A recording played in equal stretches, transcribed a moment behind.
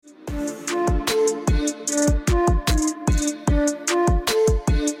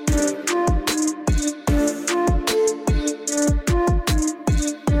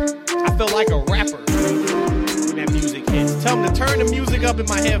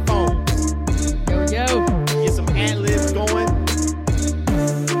headphones. Yo. Get some ad-libs going. This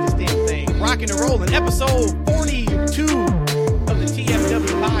damn thing. Rocking and rolling. Episode 42 of the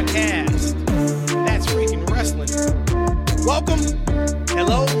TFW podcast. That's freaking wrestling. Welcome.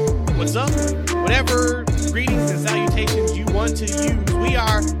 Hello. What's up? Whatever greetings and salutations you want to use. We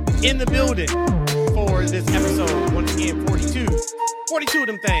are in the building for this episode. Once again, 42. 42 of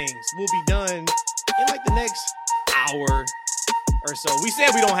them things will be done in like the next hour or so. We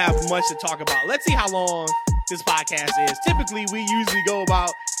said we don't have much to talk about. Let's see how long this podcast is. Typically, we usually go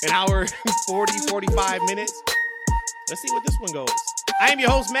about an hour, 40, 45 minutes. Let's see what this one goes. I am your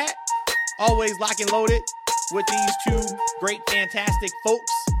host, Matt. Always lock and loaded with these two great, fantastic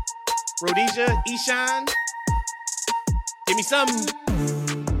folks. Rhodesia, Ishan. Give me something.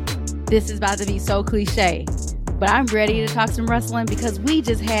 This is about to be so cliche, but I'm ready to talk some wrestling because we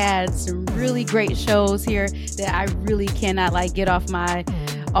just had some really great shows here that I really cannot get off my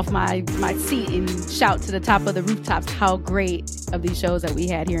seat and shout to the top of the rooftops how great of these shows that we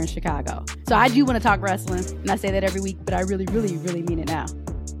had here in Chicago. So I do want to talk wrestling, and I say that every week, but I really, really, really mean it now.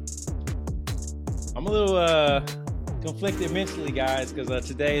 I'm a little conflicted mentally, guys, because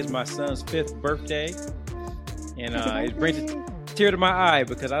today is my son's 5th birthday, and it brings a tear to my eye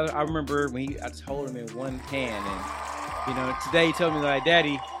because I remember when I just hold him in one hand, and today he told me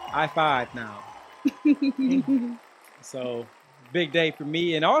Daddy, high five now. So big day for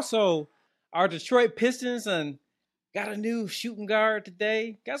me, and also our Detroit Pistons and got a new shooting guard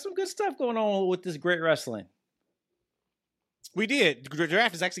today. Got some good stuff going on with this great wrestling. We did. The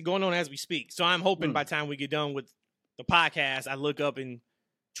draft is actually going on as we speak. So I'm hoping by the time we get done with the podcast, I look up and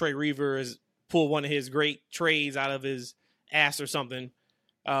Trey Reaver has pulled one of his great trades out of his ass or something.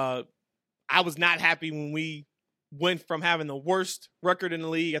 I was not happy when we went from having the worst record in the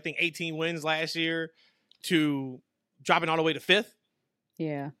league, I think 18 wins last year, to dropping all the way to 5th.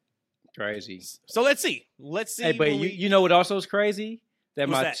 Yeah. Crazy. So let's see. Hey, but you know what also is crazy?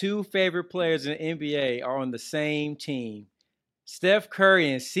 What's My that? two favorite players in the NBA are on the same team. Steph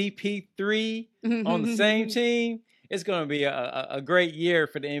Curry and CP3 on the same team. It's going to be a great year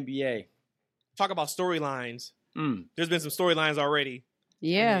for the NBA. Talk about storylines. There's been some storylines already.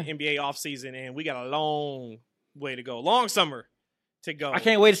 Yeah. In the NBA offseason, and we got a long way to go. Long summer to go. I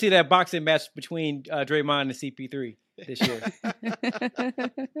can't wait to see that boxing match between Draymond and CP3 this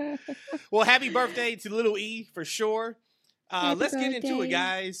year. Well, happy birthday to Little E for sure. Let's get into it,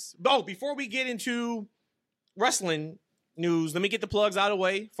 guys. Oh, before we get into wrestling news, let me get the plugs out of the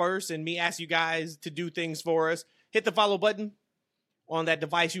way first and me ask you guys to do things for us. Hit the follow button on that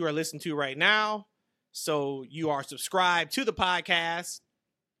device you are listening to right now, so you are subscribed to the podcast.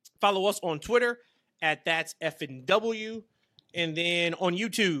 Follow us on Twitter at That's FNW, and then on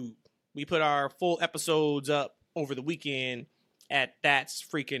YouTube, we put our full episodes up over the weekend at That's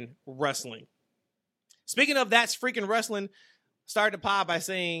Freaking Wrestling. Speaking of That's Freaking Wrestling, start the pod by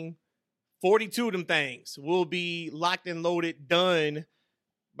saying 42 of them things will be locked and loaded, done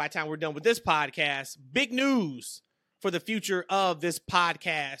by the time we're done with this podcast. Big news for the future of this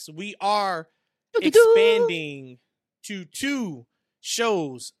podcast. We are expanding to 2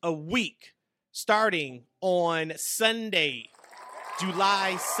 shows a week starting on Sunday,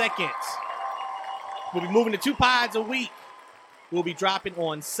 July 2nd. We'll be moving to 2 pods a week. We'll be dropping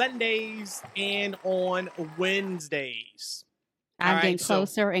on Sundays and on Wednesdays. I'm getting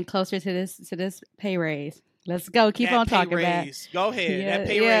closer and closer to this pay raise. Let's go. Keep on talking about it. Go ahead. Yeah, that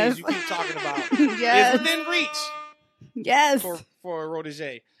pay raise you keep talking about Yes. is within reach. Yes. For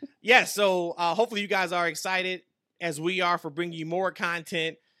Rhodesia. Yes. So hopefully you guys are excited as we are for bringing you more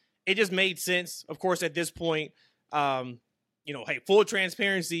content. It just made sense, of course, at this point. Hey, full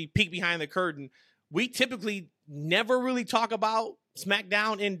transparency, peek behind the curtain. We typically never really talk about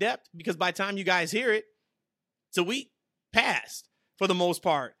SmackDown in depth because by the time you guys hear it, it's a week past for the most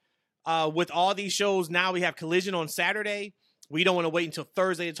part. With all these shows, now we have Collision on Saturday. We don't want to wait until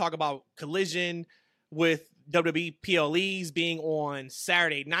Thursday to talk about Collision with WWE PLEs being on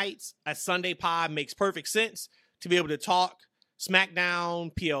Saturday nights. A Sunday pod makes perfect sense to be able to talk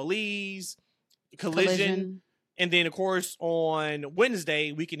SmackDown, PLEs, Collision. And then, of course, on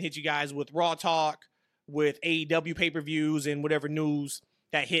Wednesday, we can hit you guys with Raw Talk, with AEW pay-per-views, and whatever news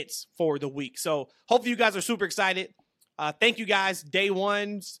that hits for the week. So hopefully you guys are super excited. Thank you guys, day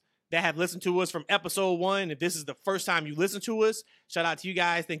ones that have listened to us from episode 1. If this is the first time you listen to us, shout out to you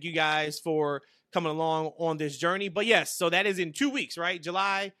guys. Thank you guys for coming along on this journey. But yes, so that is in 2 weeks, right?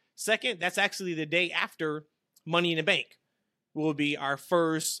 July 2nd. That's actually the day after Money in the Bank will be our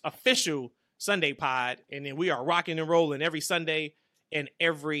first official Sunday pod. And then we are rocking and rolling every Sunday and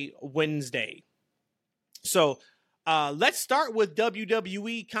every Wednesday. So Let's start with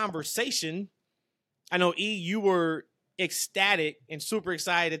WWE conversation. I know, E, you were ecstatic and super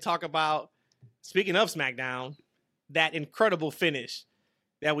excited to talk about, speaking of SmackDown, that incredible finish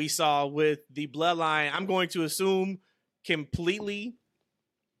that we saw with the Bloodline. I'm going to assume completely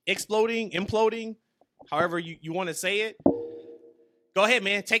imploding, however you want to say it. Go ahead,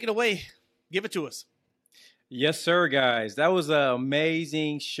 man. Take it away. Give it to us. Yes, sir, guys. That was an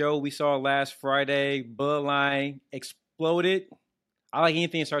amazing show we saw last Friday. Bloodline exploded. I like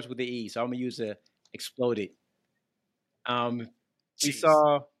anything that starts with the E, so I'm going to use exploded. We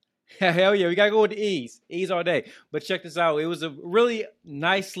saw, hell yeah, we got to go with the E's. E's all day. But check this out. It was a really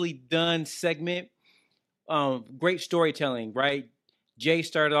nicely done segment. Great storytelling, right? Jay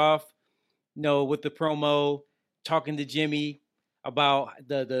started off, with the promo, talking to Jimmy about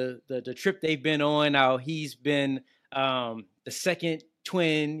the trip they've been on. How he's been the second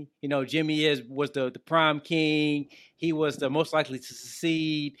twin. Jimmy was the prime king. He was the most likely to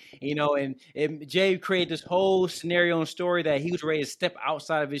succeed. And Jay created this whole scenario and story that he was ready to step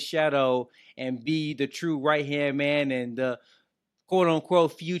outside of his shadow and be the true right hand man and the quote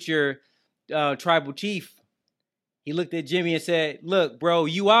unquote future tribal chief. He looked at Jimmy and said, "Look, bro,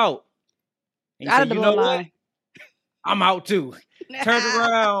 you out." And he said, "You know what? I'm out too." Turned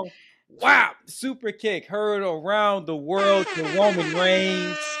around, wow, super kick, heard around the world to Roman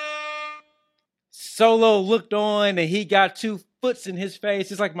Reigns. Solo looked on and he got 2 foots in his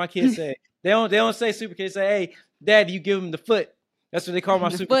face. It's like my kids say. They don't say super kick. They say, "Hey, Dad, you give him the foot." That's what they call my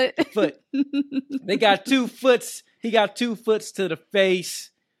super foot. They got 2 foots. He got 2 foots to the face.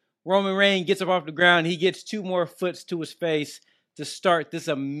 Roman Reigns gets up off the ground. He gets 2 more foots to his face to start this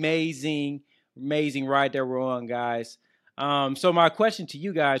amazing ride that we're on, guys. So my question to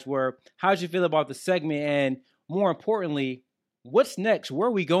you guys were, how'd you feel about the segment? And more importantly, what's next? Where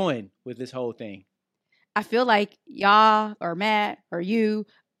are we going with this whole thing? I feel like y'all or Matt or you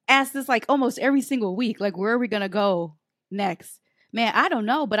ask this like almost every single week. Like, where are we going to go next? Man, I don't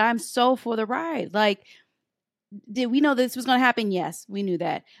know, but I'm so for the ride. Like, did we know this was going to happen? Yes, we knew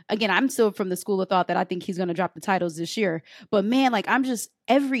that. Again, I'm still from the school of thought that I think he's going to drop the titles this year. But man, like, I'm just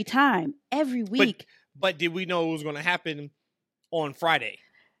every week. But did we know it was going to happen on Friday?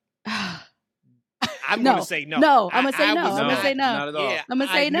 I'm going to say no. No, I'm going to say no. I'm going to say no. Not at all. Yeah, I'm going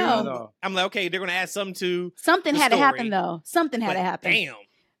to say no. I'm like, okay, they're going to add something to Something had to happen, though. Something had but to happen. Damn.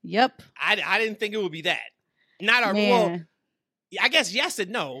 Yep. I didn't think it would be that. Not our well. I guess yes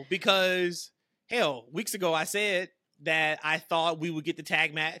and no, because hell, weeks ago I said that I thought we would get the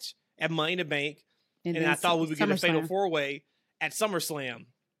tag match at Money in the Bank, and I thought we would get a Fatal 4-Way at SummerSlam.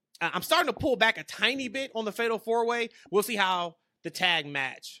 I'm starting to pull back a tiny bit on the Fatal 4-Way. We'll see how the tag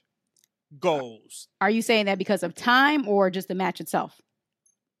match goes. Are you saying that because of time or just the match itself?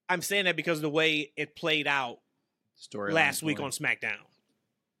 I'm saying that because of the way it played out last week on SmackDown.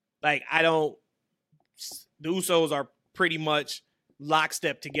 Like, the Usos are pretty much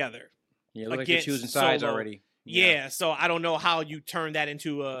lockstep together. Yeah, look like they're choosing sides already. Yeah, so I don't know how you turn that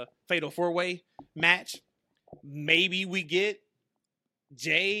into a Fatal 4-Way match. Maybe we get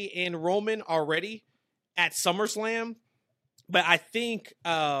Jay and Roman already at SummerSlam. But I think,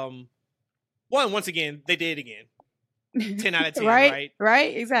 once again, they did it again. 10 out of 10, right?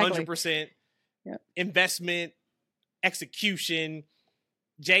 Right, exactly. 100% investment, execution.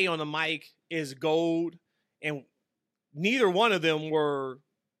 Jay on the mic is gold. And neither one of them were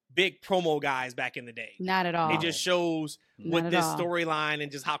big promo guys back in the day. Not at all. It just shows with this storyline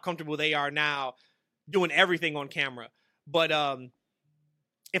and just how comfortable they are now doing everything on camera. But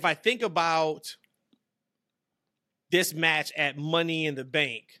if I think about this match at Money in the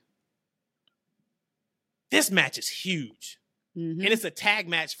Bank, this match is huge. Mm-hmm. And it's a tag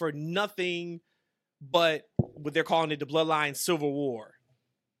match for nothing but what they're calling it, the Bloodline Civil War.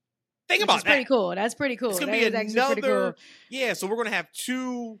 Think about that. That's pretty cool. That's pretty cool. It's going to be another. Cool. Yeah, so we're going to have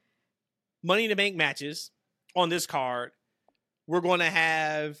 2 Money in the Bank matches on this card. We're going to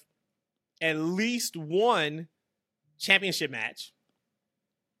have at least 1 championship match.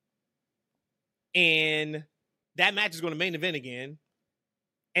 And that match is going to main event again.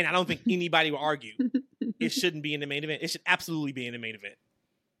 And I don't think anybody will argue it shouldn't be in the main event. It should absolutely be in the main event.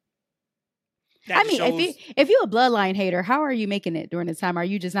 I mean, if you're a Bloodline hater, how are you making it during this time? Are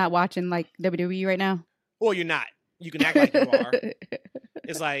you just not watching like WWE right now? Or you're not. You can act like you are.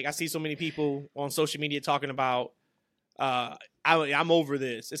 It's like I see so many people on social media talking about, I'm over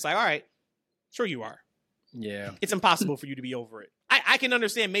this. It's like, all right, sure you are. Yeah. It's impossible for you to be over it. I can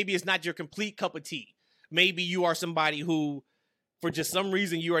understand maybe it's not your complete cup of tea. Maybe you are somebody who, for just some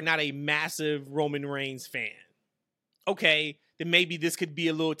reason, you are not a massive Roman Reigns fan. Okay, then maybe this could be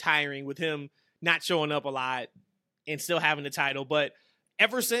a little tiring with him not showing up a lot and still having the title. But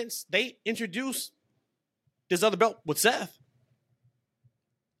ever since they introduced this other belt with Seth,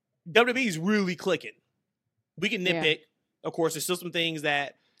 WWE's really clicking. We can nitpick. Of course, there's still some things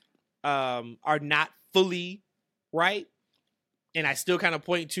that are not fully right. And I still kind of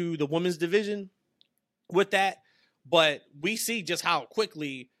point to the women's division with that. But we see just how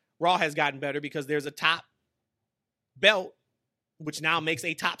quickly Raw has gotten better because there's a top belt, which now makes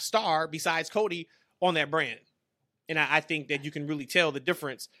a top star besides Cody on that brand. And I think that you can really tell the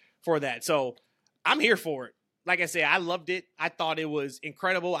difference for that. So I'm here for it. Like I said, I loved it. I thought it was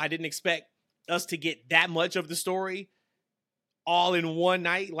incredible. I didn't expect us to get that much of the story all in one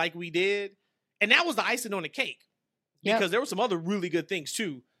night like we did. And that was the icing on the cake. Because there were some other really good things,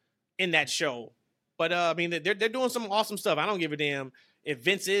 too, in that show. But, I mean, they're doing some awesome stuff. I don't give a damn if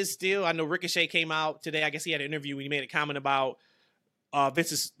Vince is still. I know Ricochet came out today. I guess he had an interview and he made a comment about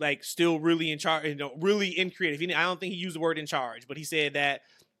Vince is, like, still really in charge, really in creative. I don't think he used the word in charge, but he said that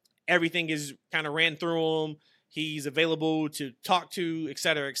everything is kind of ran through him. He's available to talk to, et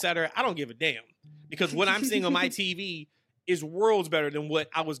cetera, et cetera. I don't give a damn because what I'm seeing on my TV is worlds better than what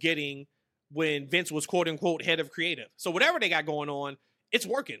I was getting when Vince was quote unquote head of creative. So whatever they got going on, it's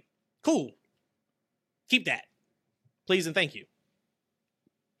working. Cool. Keep that. Please and thank you.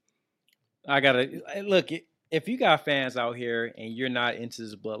 I gotta look, if you got fans out here and you're not into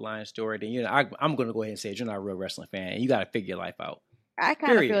this bloodline story, then I'm gonna go ahead and say it, you're not a real wrestling fan and you gotta figure your life out. I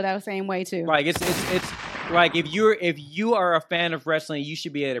kind of feel that same way too. Like it's like if you are a fan of wrestling, you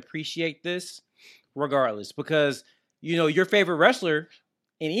should be able to appreciate this regardless, because your favorite wrestler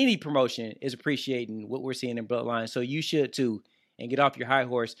in any promotion is appreciating what we're seeing in Bloodline. So you should too, and get off your high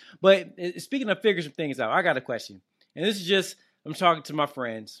horse. But speaking of figuring some things out, I got a question. And this is just, I'm talking to my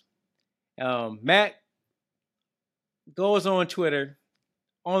friends. Matt goes on Twitter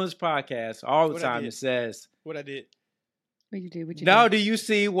on this podcast all the time and says, what I did. What you did? Now do you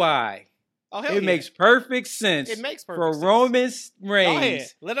see why? Oh, hell it makes perfect sense. It makes perfect for sense. Roman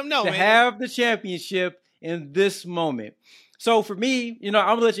Reigns Let him know, to have the championship in this moment. So for me, I'm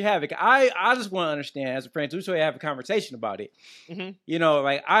gonna let you have it. I just want to understand as a friend, so we have a conversation about it. Mm-hmm.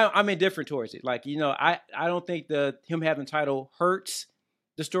 Like I'm indifferent towards it. Like I don't think him having the title hurts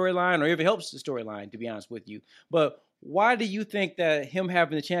the storyline or even helps the storyline, to be honest with you. But why do you think that him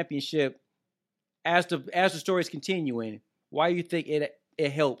having the championship as the story is continuing, why do you think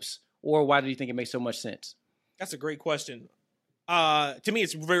it helps, or why do you think it makes so much sense? That's a great question. To me,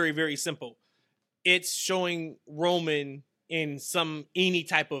 it's very, very simple. It's showing Roman in any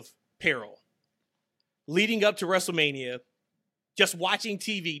type of peril. Leading up to WrestleMania, just watching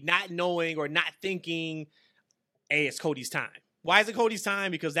TV, not knowing or not thinking, hey, it's Cody's time. Why is it Cody's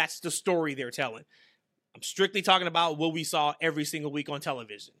time? Because that's the story they're telling. I'm strictly talking about what we saw every single week on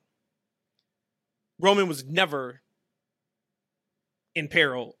television. Roman was never in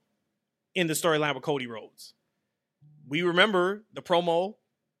peril in the storyline with Cody Rhodes. We remember the promo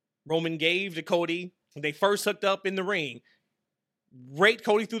Roman gave to Cody when they first hooked up in the ring. Raked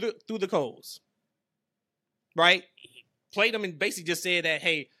Cody through the coals. Right? He played him and basically just said that,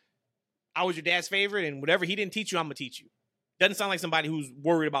 hey, I was your dad's favorite, and whatever he didn't teach you, I'm going to teach you. Doesn't sound like somebody who's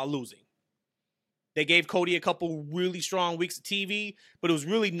worried about losing. They gave Cody a couple really strong weeks of TV, but it was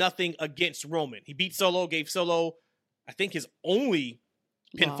really nothing against Roman. He beat Solo, gave Solo, I think, his only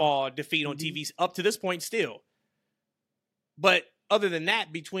pinfall defeat on TV up to this point still. But other than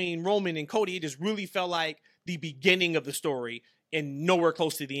that, between Roman and Cody, it just really felt like the beginning of the story and nowhere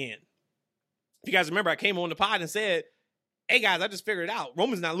close to the end. If you guys remember, I came on the pod and said, hey guys, I just figured it out.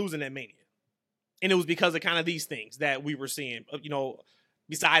 Roman's not losing that Mania. And it was because of kind of these things that we were seeing,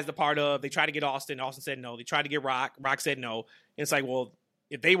 besides the part of they tried to get Austin said no. They tried to get Rock said no. And it's like, well,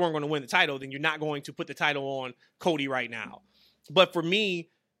 if they weren't going to win the title, then you're not going to put the title on Cody right now. But for me,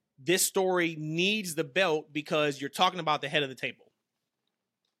 this story needs the belt because you're talking about the head of the table.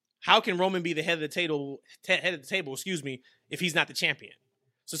 How can Roman be the head of the table, if he's not the champion?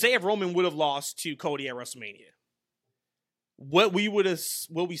 So say if Roman would have lost to Cody at WrestleMania, what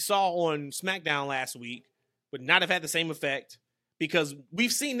we saw on SmackDown last week would not have had the same effect because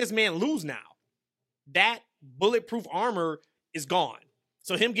we've seen this man lose now. That bulletproof armor is gone.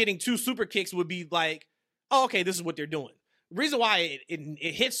 So him getting 2 super kicks would be like, oh, okay, this is what they're doing. The reason why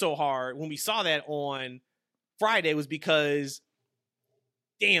it hit so hard when we saw that on Friday was because,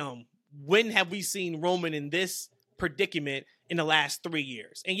 damn, when have we seen Roman in this predicament in the last 3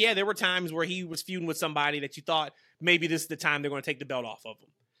 years? And yeah, there were times where he was feuding with somebody that you thought maybe this is the time they're going to take the belt off of him.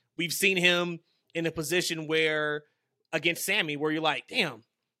 We've seen him in a position where, against Sammy, where you're like, damn,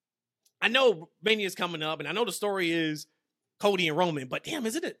 I know Mania's coming up and I know the story is Cody and Roman, but damn,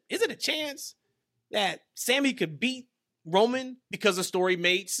 is it a chance that Sammy could beat Roman because the story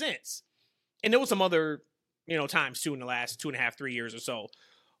made sense. And there was some other, times too in the last 2.5, 3 years or so.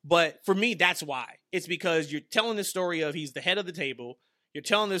 But for me, that's why. It's because you're telling the story of he's the head of the table. You're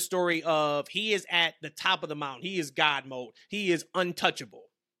telling the story of he is at the top of the mountain. He is God mode. He is untouchable.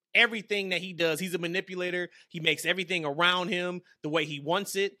 Everything that he does, he's a manipulator. He makes everything around him the way he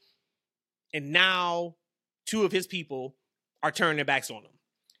wants it. And now 2 of his people are turning their backs on him.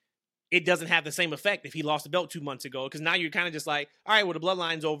 It doesn't have the same effect if he lost the belt 2 months ago, because now you're kind of just like, all right, well, the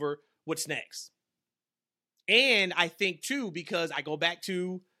bloodline's over. What's next? And I think, too, because I go back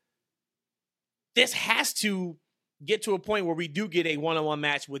to this has to get to a point where we do get a one-on-one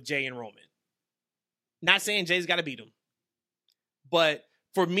match with Jay and Roman. Not saying Jay's got to beat him. But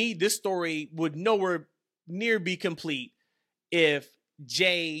for me, this story would nowhere near be complete if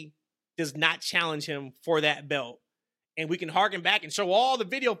Jay does not challenge him for that belt. And we can harken back and show all the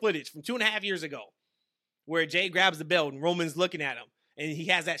video footage from 2.5 years ago where Jay grabs the belt and Roman's looking at him. And he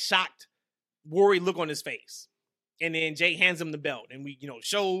has that shocked, worried look on his face. And then Jay hands him the belt. And we,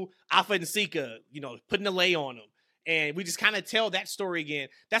 show Alpha and Sika, putting the lay on him. And we just kind of tell that story again.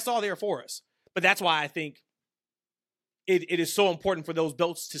 That's all there for us. But that's why I think it is so important for those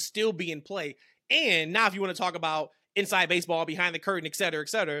belts to still be in play. And now if you want to talk about inside baseball, behind the curtain, et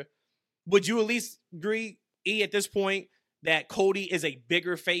cetera, would you at least agree, E, at this point, that Cody is a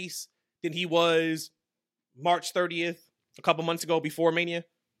bigger face than he was March 30th, a couple months ago before Mania?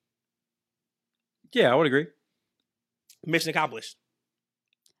 Yeah, I would agree. Mission accomplished.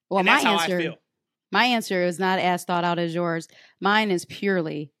 Well, and that's how I feel. My answer is not as thought out as yours. Mine is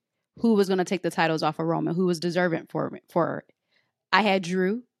purely who was going to take the titles off of Roman, who was deserving for it. I had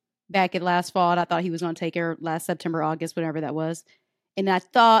Drew back at last fall, and I thought he was going to take her last September, August, whatever that was. And I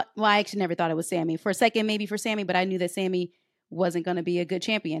actually never thought it was Sammy. For a second, maybe for Sammy, but I knew that Sammy wasn't going to be a good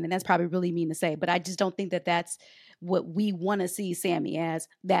champion. And that's probably really mean to say, but I just don't think that that's what we want to see Sammy as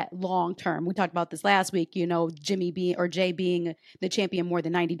that long term. We talked about this last week, Jay being the champion more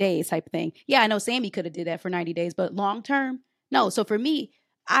than 90 days type of thing. Yeah, I know Sammy could have did that for 90 days, but long term, no. So for me,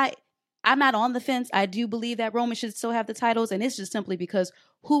 I'm not on the fence. I do believe that Roman should still have the titles. And it's just simply because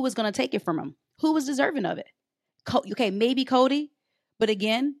who was going to take it from him? Who was deserving of it? Okay, maybe Cody. But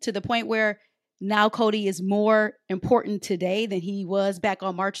again, to the point where now Cody is more important today than he was back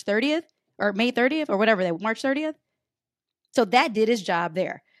on March 30th or May 30th or whatever, March 30th. So that did his job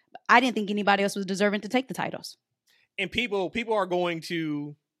there. I didn't think anybody else was deserving to take the titles. And people are going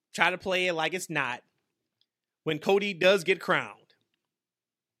to try to play it like it's not. When Cody does get crowned,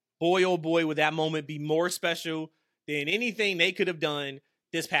 boy, oh boy, would that moment be more special than anything they could have done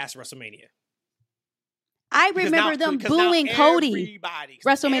this past WrestleMania. I remember them booing Cody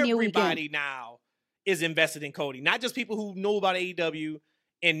WrestleMania weekend. Everybody now is invested in Cody. Not just people who know about AEW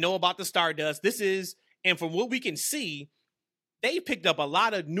and know about the Stardust. And from what we can see, they picked up a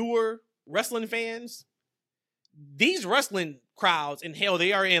lot of newer wrestling fans. These wrestling crowds, and hell,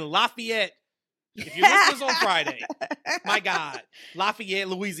 they are in Lafayette. If you listen to this on Friday, my God, Lafayette,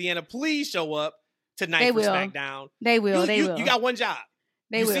 Louisiana, please show up tonight for SmackDown. They will. You got one job.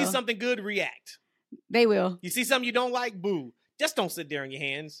 They will. See something good, react. They will. You see something you don't like, boo. Just don't sit there on your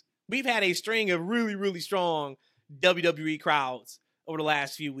hands. We've had a string of really, really strong WWE crowds over the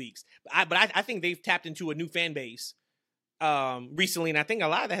last few weeks. But I think they've tapped into a new fan base recently, and I think a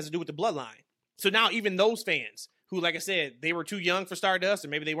lot of that has to do with the bloodline. So now even those fans who, like I said, they were too young for Stardust, or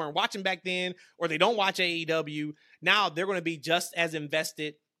maybe they weren't watching back then, or they don't watch AEW, now they're going to be just as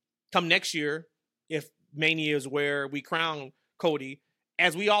invested come next year, if Mania is where we crown Cody,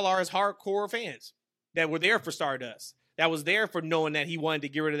 as we all are as hardcore fans that were there for Stardust, that was there for knowing that he wanted to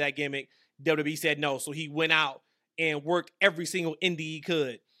get rid of that gimmick. WWE said no, so he went out and worked every single indie he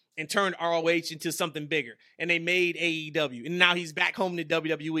could and turned ROH into something bigger. And they made AEW. And now he's back home to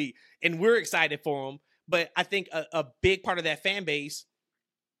WWE. And we're excited for him. But I think a big part of that fan base,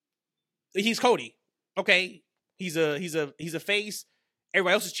 he's Cody. Okay, he's a face.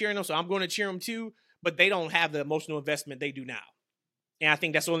 Everybody else is cheering him, so I'm going to cheer him too. But they don't have the emotional investment they do now. And I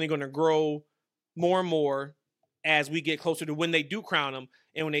think that's only going to grow more and more as we get closer to when they do crown him.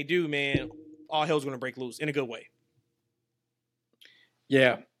 And when they do, man, all hell's going to break loose in a good way.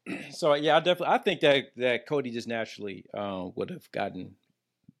 Yeah. So, yeah, I think that Cody just naturally would have gotten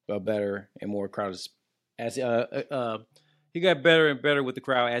better and more crowded as he got better and better with the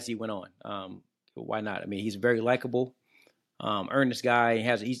crowd as he went on. Why not? I mean, he's very likable, earnest guy.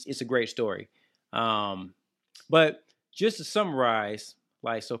 It's a great story. But just to summarize,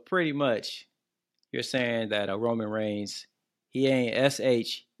 so pretty much you're saying that Roman Reigns, he ain't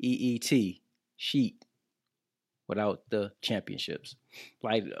SHEET, sheet. without the championships.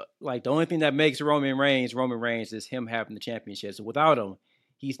 Like the only thing that makes Roman Reigns is him having the championships. So without him,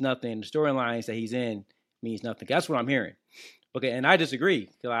 he's nothing. The storylines that he's in means nothing. That's what I'm hearing. Okay, and I disagree.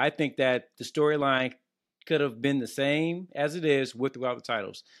 I think that the storyline could have been the same as it is without the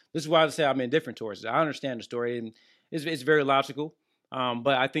titles. This is why I say I'm indifferent towards it. I understand the story, and it's very logical.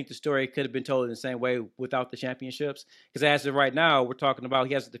 But I think the story could have been told in the same way without the championships. Because as of right now, we're talking about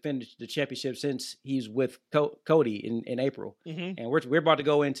he hasn't defended the championship since he's with Cody in April. Mm-hmm. And we're about to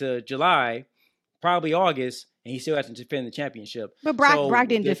go into July, probably August, and he still hasn't defended the championship. But Brock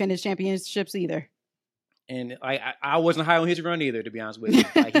didn't defend his championships either. And I wasn't high on his run either, to be honest with you.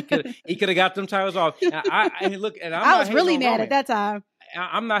 Like he could have got them titles off. I was really mad at that time.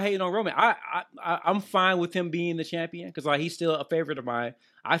 I'm not hating on Roman. I'm fine with him being the champion because he's still a favorite of mine.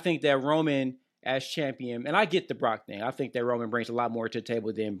 I think that Roman as champion, and I get the Brock thing. I think that Roman brings a lot more to the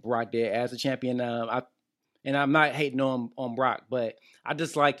table than Brock did as a champion. And I'm not hating on Brock, but I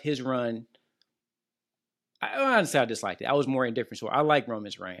disliked his run. I don't say I disliked it. I was more indifferent. So I like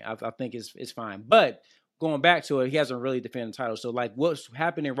Roman's reign. I think it's fine. But going back to it, he hasn't really defended the title. So like what's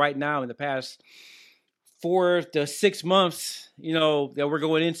happening right now in the past 4 to 6 months, that we're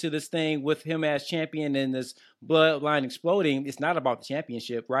going into this thing with him as champion and this bloodline exploding, it's not about the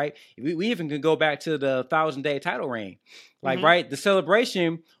championship, right? We even can go back to the 1,000-day title reign. Like, mm-hmm. Right, the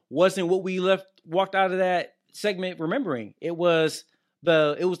celebration wasn't what we walked out of that segment remembering. It was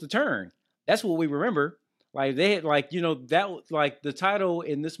the turn. That's what we remember. Like they had that like the title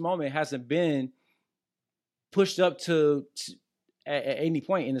in this moment hasn't been pushed up to at any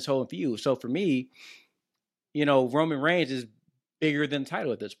point in this whole feud. So for me, Roman Reigns is bigger than the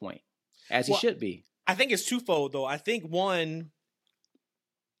title at this point, as he should be. I think it's twofold, though. I think, one,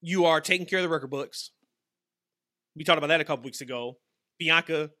 you are taking care of the record books. We talked about that a couple weeks ago.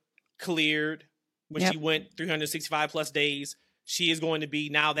 Bianca cleared when she went 365-plus days. She is going to be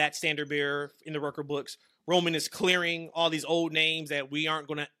now that standard bearer in the record books. Roman is clearing all these old names that we aren't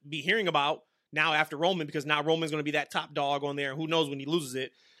going to be hearing about now after Roman, because now Roman's going to be that top dog on there. Who knows when he loses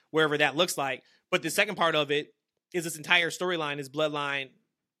it, wherever that looks like. But the second part of it is this entire storyline is bloodline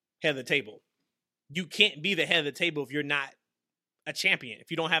head of the table. You can't be the head of the table if you're not a champion,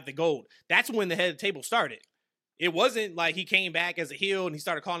 if you don't have the gold. That's when the head of the table started. It wasn't like he came back as a heel and he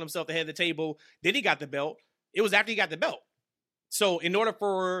started calling himself the head of the table. Then he got the belt. It was after he got the belt. So in order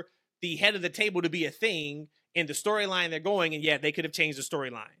for the head of the table to be a thing in the storyline they're going, and they could have changed the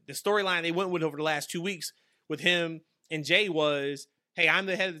storyline. The storyline they went with over the last 2 weeks with him and Jay was, hey, I'm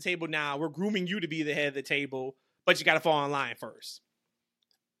the head of the table now. We're grooming you to be the head of the table, but you got to fall in line first.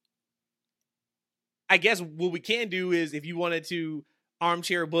 I guess what we can do is if you wanted to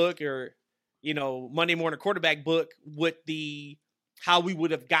armchair book or, Monday morning quarterback book with how we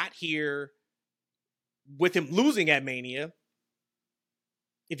would have got here with him losing at Mania.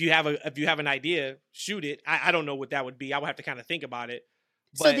 If you have an idea, shoot it. I don't know what that would be. I would have to kind of think about it.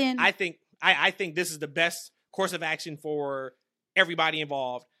 But I think this is the best course of action for everybody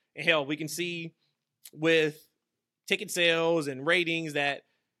involved. And hell, we can see with ticket sales and ratings that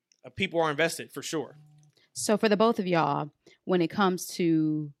people are invested for sure. So for the both of y'all, when it comes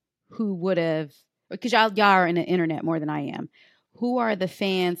to who would have, because y'all are in the internet more than I am, who are the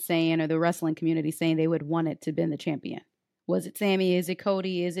fans saying, or the wrestling community saying they would want it to been the champion? Was it Sammy? Is it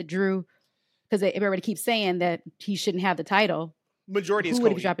Cody? Is it Drew? Because everybody keeps saying that he shouldn't have the title. Majority is Cody. Who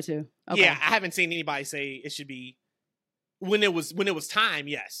would he drop it to? Okay. Yeah, I haven't seen anybody say it should be. When it was time,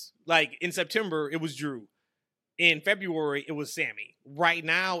 yes. Like in September, it was Drew. In February, it was Sammy. Right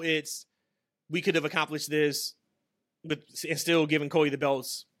now, it's we could have accomplished this, and still giving Cody the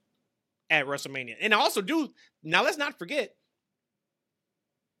belts at WrestleMania. And also, now let's not forget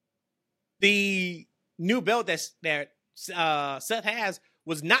the new belt that Seth has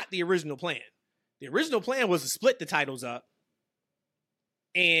was not the original plan. The original plan was to split the titles up,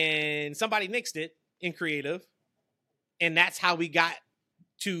 and somebody nixed it in creative, and that's how we got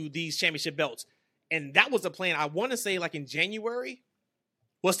to these championship belts. And that was a plan, I want to say, like in January,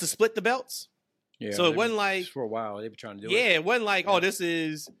 was to split the belts. Yeah. So it wasn't like for a while they were trying to do it. Yeah, it wasn't like, this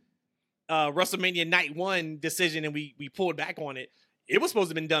is WrestleMania Night 1 decision, and we pulled back on it. It was supposed to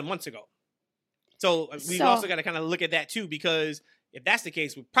have been done months ago. So we've also got to kind of look at that too, because if that's the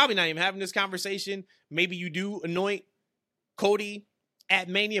case, we're probably not even having this conversation. Maybe you do anoint Cody at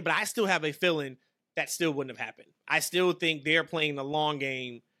Mania, but I still have a feeling that still wouldn't have happened. I still think they're playing the long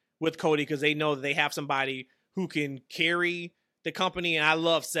game with Cody because they know that they have somebody who can carry the company. And I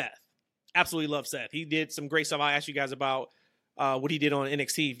love Seth. Absolutely love Seth. He did some great stuff. I asked you guys about what he did on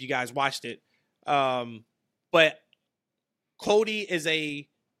NXT if you guys watched it. But Cody is a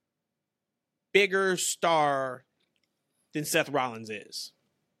bigger star than Seth Rollins is.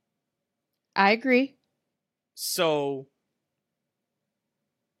 I agree. So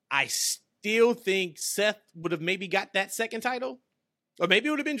I still think Seth would have maybe got that second title. Or maybe it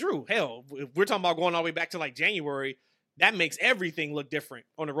would have been Drew. Hell, if we're talking about going all the way back to like January, that makes everything look different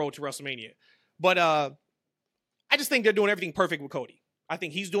on the road to WrestleMania. But I just think they're doing everything perfect with Cody. I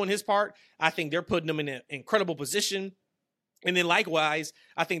think he's doing his part. I think they're putting him in an incredible position. And then likewise,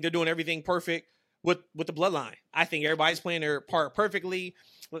 I think they're doing everything perfect with the Bloodline. I think everybody's playing their part perfectly.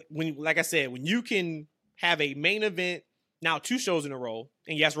 Like I said, when you can have a main event, now 2 shows in a row,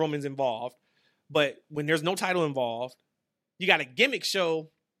 and yes, Roman's involved, but when there's no title involved, you got a gimmick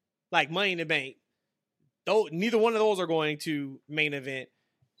show like Money in the Bank. Though neither one of those are going to main event,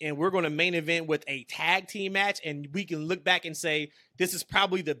 and we're going to main event with a tag team match, and we can look back and say this is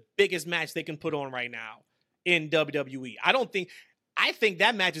probably the biggest match they can put on right now in WWE. I think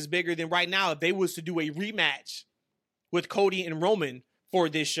that match is bigger than right now if they was to do a rematch with Cody and Roman for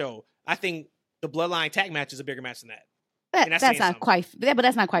this show. I think the Bloodline tag match is a bigger match than that. That's not quite, but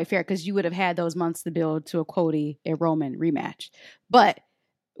that's not quite fair because you would have had those months to build to a Cody and Roman rematch. But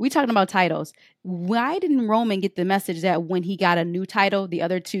we talking about titles. Why didn't Roman get the message that when he got a new title, the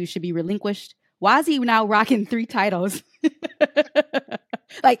other 2 should be relinquished? Why is he now rocking 3 titles?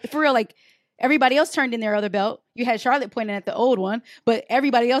 Like, for real, like everybody else turned in their other belt. You had Charlotte pointing at the old one, but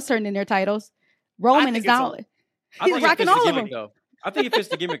everybody else turned in their titles. Roman is now, he's rocking all of them. Though. I think it fits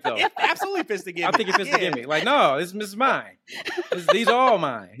the gimmick, though. It absolutely fits the gimmick. I think it fits the gimmick. Like, no, this is mine. These are all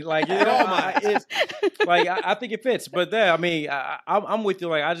mine. Like, you know, all mine. I think it fits. But I mean, I'm with you.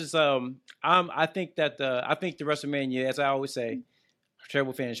 Like, I think the WrestleMania, as I always say,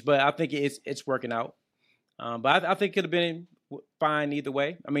 terrible finish. But I think it's working out. But I think it could have been fine either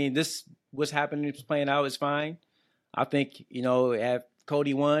way. I mean, this what's happening, it's playing out is fine. I think if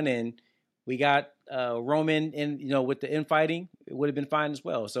Cody won and we got Roman in, with the infighting, it would have been fine as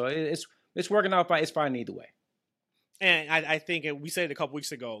well. So it's working out fine. It's fine either way. And I think we said it a couple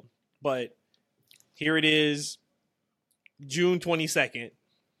weeks ago, but here it is, June 22nd,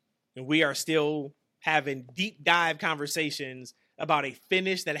 and we are still having deep dive conversations about a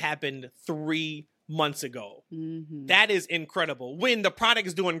finish that happened 3 months ago. Mm-hmm. That is incredible when the product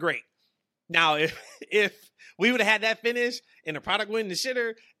is doing great. Now, if we would have had that finish and the product went in the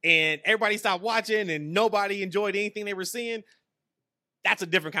shitter and everybody stopped watching and nobody enjoyed anything they were seeing, that's a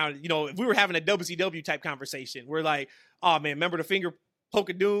different kind of, if we were having a WCW type conversation, we're like, oh man, remember the finger poke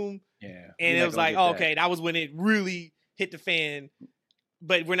of doom? Yeah. And it was like, okay, that was when it really hit the fan.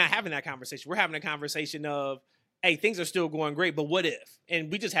 But we're not having that conversation. We're having a conversation of, hey, things are still going great, but what if? And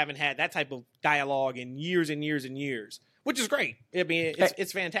we just haven't had that type of dialogue in years and years and years, which is great. I mean,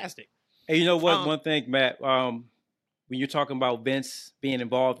 it's fantastic. Hey, you know what? One thing, Matt, when you're talking about Vince being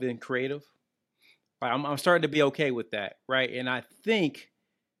involved in creative, I'm starting to be okay with that, right? And I think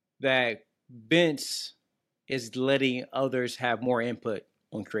that Vince is letting others have more input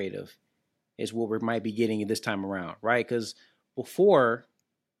on creative is what we might be getting this time around, right? Because before,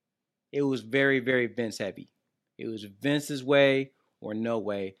 it was very, very Vince heavy. It was Vince's way or no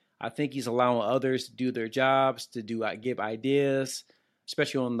way. I think he's allowing others to do their jobs, to give ideas,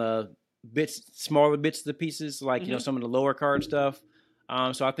 especially on the smaller bits of the pieces, like, some of the lower card stuff.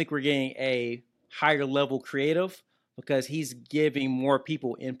 So I think we're getting a higher level creative because he's giving more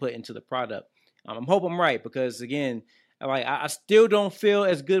people input into the product. I'm hoping I'm right because, again, I still don't feel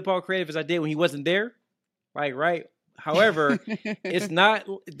as good about creative as I did when he wasn't there. Like, right? However, it's not,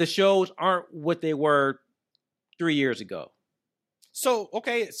 the shows aren't what they were 3 years ago. So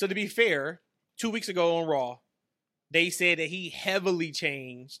to be fair, 2 weeks ago on Raw, they said that he heavily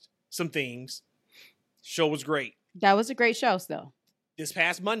changed some things. Show was great. That was a great show still. This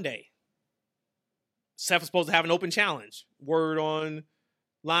past Monday, Seth was supposed to have an open challenge. Word on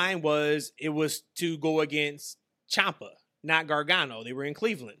line was it was to go against Ciampa, not Gargano. They were in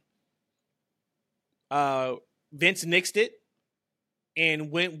Cleveland. Vince nixed it and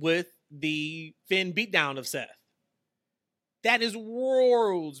went with the Finn beatdown of Seth. That is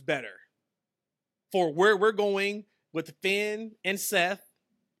worlds better for where we're going with Finn and Seth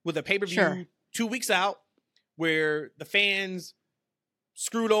with a pay-per-view 2 weeks out where the fans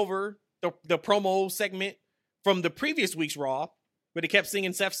screwed over the promo segment from the previous week's Raw where they kept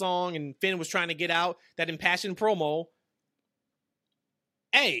singing Seth's song and Finn was trying to get out that impassioned promo.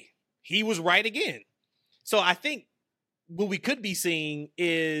 Hey, he was right again. So I think what we could be seeing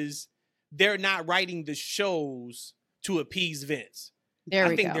is they're not writing the shows to appease Vince.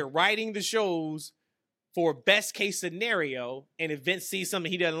 I think they're writing the shows for best case scenario, and if Vince sees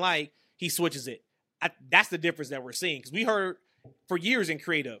something he doesn't like, he switches it. That's the difference that we're seeing. Because we heard for years in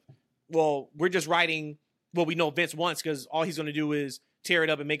creative, well, we're just writing what we know Vince wants, because all he's going to do is tear it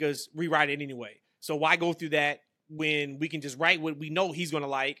up and make us rewrite it anyway. So why go through that when we can just write what we know he's going to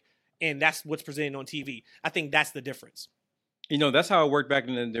like, and that's what's presented on TV? I think that's the difference. That's how it worked back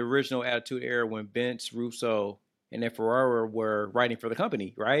in the original Attitude Era when Vince, Russo, and then Ferrara were writing for the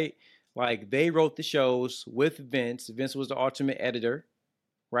company, right? Like, they wrote the shows with Vince. Vince was the ultimate editor,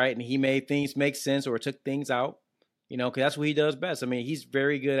 right? And he made things make sense or took things out, because that's what he does best. I mean, he's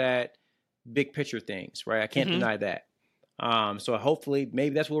very good at big picture things, right? I can't deny that. So hopefully,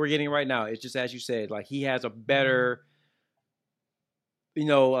 maybe that's what we're getting right now. It's just, as you said, like, he has a better,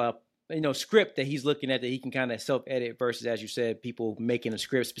 script that he's looking at that he can kind of self-edit versus, as you said, people making a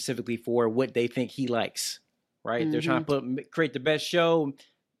script specifically for what they think he likes, right? They're trying to create the best show.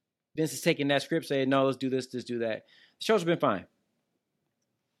 Vince is taking that script, saying, no, let's do this, let's do that. The show's been fine.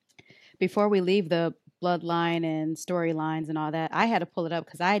 Before we leave the bloodline and storylines and all that, I had to pull it up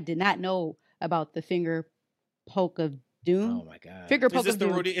because I did not know about the finger poke of doom. Oh my God! Finger poke of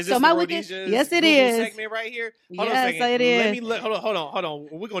doom. Is this the Rhodesia's yes, it Google is segment right here? Hold on a yes, second. it is. Let me look. Hold on.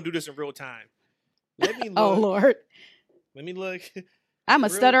 We're gonna do this in real time. Let me look. Oh Lord. Let me look. I'm a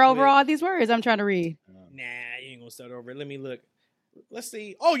stutter over all these words I'm trying to read. Nah, you ain't gonna stutter over it. Let me look. Let's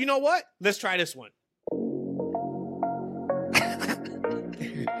see. Oh, you know what? Let's try this one.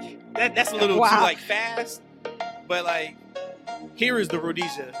 That's a little too like fast, but like, here is the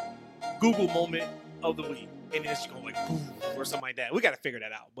Rhodesia Google moment of the week, and it's going like boom or something like that. We got to figure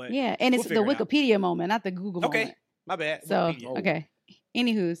that out. But yeah, and it's the Wikipedia moment, not the Google moment. Okay, my bad. So okay.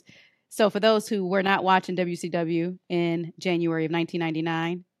 Anywho's, so for those who were not watching WCW in January of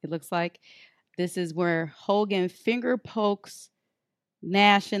 1999, it looks like this is where Hogan finger pokes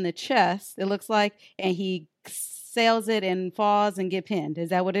Nash in the chest. It looks like, and he sails it and falls and get pinned. Is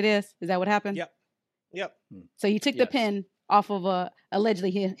that what it is? Is that what happened? Yep. So you took the pin off of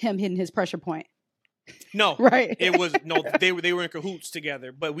allegedly him hitting his pressure point. No, right? It was they were in cahoots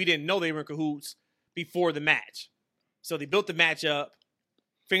together, but we didn't know they were in cahoots before the match. So they built the match up.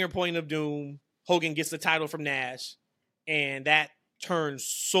 Finger point of doom. Hogan gets the title from Nash, and that turns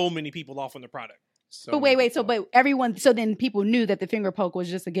so many people off on the product. But wait. So then people knew that the finger poke was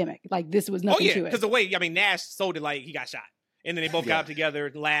just a gimmick. Like, this was nothing to it. Because the way, Nash sold it like he got shot. And then they both got up together,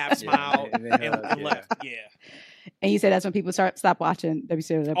 laughed, smiled, and left. Yeah. And you said that's when people stopped watching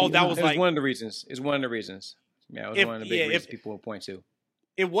WCW. Oh, that was like one of the reasons. It's one of the reasons. Yeah, it was one of the big reasons people will point to.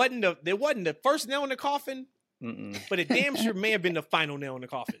 It wasn't the first nail in the coffin, but it damn sure may have been the final nail in the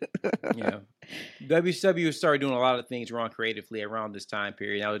coffin. Yeah. WCW started doing a lot of things wrong creatively around this time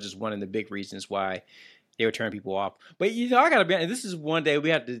period. That was just one of the big reasons why they were turning people off. But, I got to be honest, this is one day we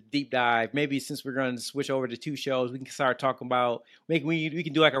have to deep dive. Maybe since we're going to switch over to two shows, we can start talking about, we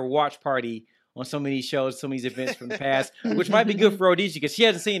can do like a watch party on some of these shows, some of these events from the past, which might be good for Rhodesia because she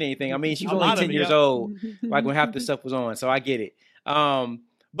hasn't seen anything. I mean, she's only 10 years old, like when half the stuff was on. So I get it.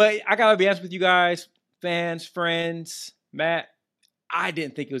 But I got to be honest with you guys, fans, friends, Matt, I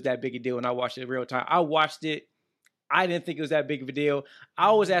didn't think it was that big a deal when I watched it in real time. I watched it. I didn't think it was that big of a deal.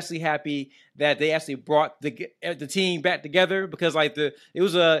 I was actually happy that they actually brought the team back together because it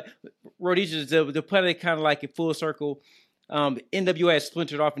was a Rhodesia to put it kind of like a full circle. The NWO had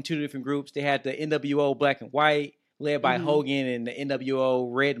splintered off in two different groups. They had the NWO Black and White led by Hogan and the NWO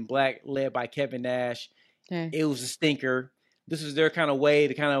Red and Black led by Kevin Nash. Okay. It was a stinker. This was their kind of way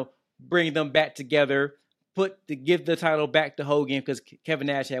to kind of bring them back together, give the title back to Hogan because Kevin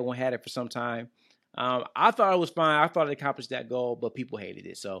Nash had it for some time. I thought it was fine. I thought it accomplished that goal, but people hated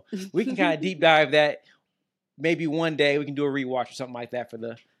it. So we can kind of deep dive that. Maybe one day we can do a rewatch or something like that for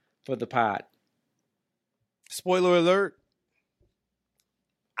the pod. Spoiler alert.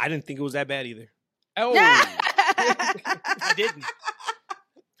 I didn't think it was that bad either. Oh, I didn't.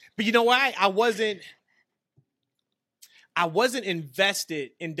 But you know why? I wasn't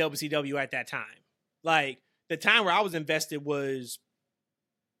invested in WCW at that time. Like, the time where I was invested was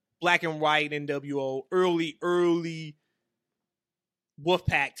Black and White NWO, early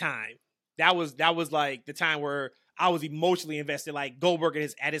Wolfpack time. That was like the time where I was emotionally invested, like Goldberg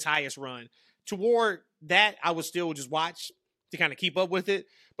at his highest run. Toward that, I would still just watch to kind of keep up with it.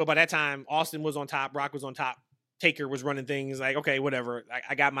 But by that time, Austin was on top, Rock was on top, Taker was running things. Like, okay, whatever.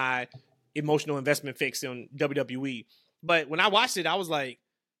 I got my emotional investment fixed on WWE. But when I watched it, I was like,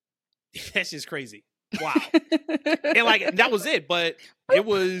 that's just crazy. Wow. And like, that was it. But it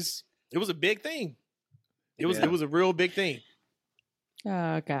was a big thing. It was a real big thing.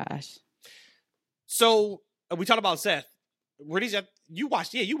 Oh gosh. So we talked about Seth. You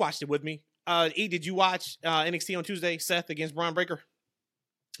watched it with me. E, did you watch NXT on Tuesday? Seth against Braun Breaker?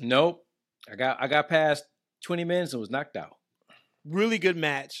 Nope. I got past 20 minutes and was knocked out. Really good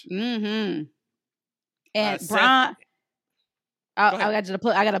match. Mm-hmm. And Seth- Braun, Go ahead.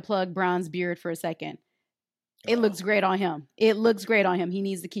 I got to plug Braun's beard for a second. It Oh. looks great on him. It looks great on him. He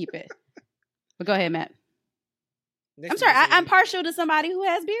needs to keep it. But go ahead, Matt. Next I'm sorry. thing you say- I'm partial to somebody who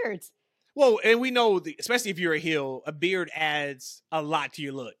has beards. Well, and we know, especially if you're a heel, a beard adds a lot to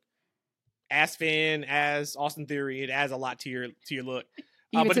your look. As Finn, as Austin Theory, it adds a lot to your look.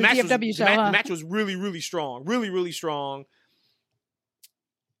 Even But to the the match, TFW show, the match was really, really strong. Really, really strong.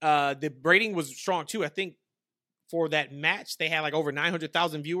 The rating was strong too. I think for that match, they had like over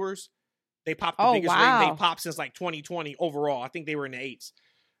 900,000 viewers. They popped the biggest rating they popped since like 2020 overall. I think they were in the eights.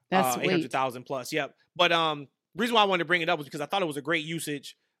 That's sweet. 800,000 plus. Yep. But reason why I wanted to bring it up was because I thought it was a great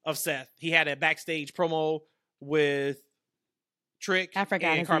usage of Seth. He had a backstage promo with Trick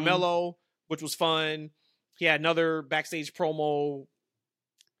and Carmelo, which was fun. He had another backstage promo.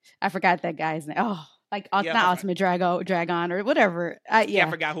 I forgot that guy's name. Oh, like Yeah, not Ultimate Dragon or whatever. I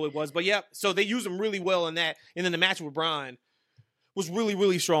forgot who it was, but yep. So they used him really well in that, and then the match with Braun was really,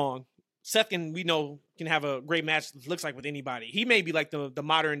 really strong. Seth can have a great match. Looks like with anybody. He may be like the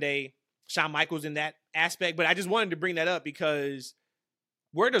modern day Shawn Michaels in that aspect, but I just wanted to bring that up because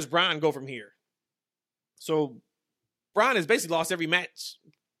where does Braun go from here? So Braun has basically lost every match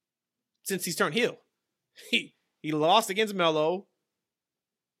since he's turned heel. He lost against Melo.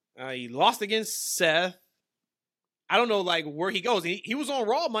 He lost against Seth. I don't know like where he goes. He was on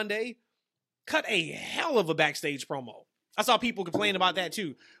Raw Monday, cut a hell of a backstage promo. I saw people complain about that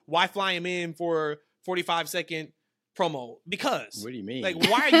too. Why fly him in for 45-second promo? Because what do you mean? Like,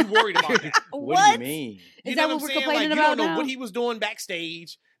 why are you worried about that? What do you mean? Is that what we're complaining about You don't know now? what he was doing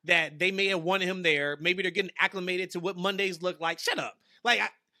backstage that they may have wanted him there. Maybe they're getting acclimated to what Mondays look like. Shut up. Like,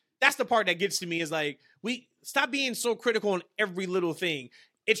 that's the part that gets to me is like, we stop being so critical on every little thing.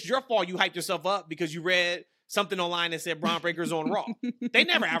 It's your fault you hyped yourself up because you read something online that said Braun Breaker's on Raw. They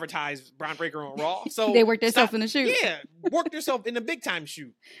never advertised Braun Breaker on Raw. So they worked themselves in the shoot. Yeah, worked themselves in a big time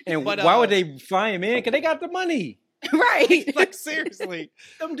shoot. And but, why would they fly him in? Because they got the money. Right. Like, seriously.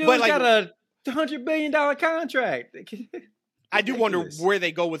 Them dudes got a $100 billion contract. I do wonder where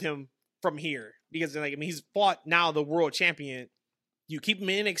they go with him from here. Because, like, I mean, he's fought now the world champion. Do you keep him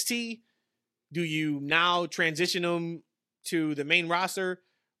in NXT? Do you now transition him to the main roster?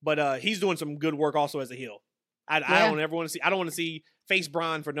 But he's doing some good work also as a heel. I don't ever want to see. I don't want to see face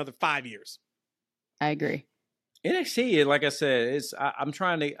Braun for another 5 years. I agree. NXT, like I said, I'm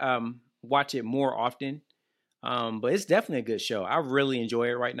trying to watch it more often, but it's definitely a good show. I really enjoy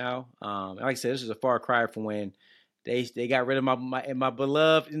it right now. Like I said, this is a far cry from when they got rid of my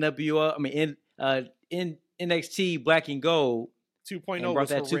beloved NWO. I mean, in NXT Black and Gold 2.0 brought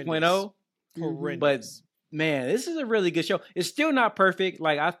that 2.0. Horrendous. But man, this is a really good show. It's still not perfect.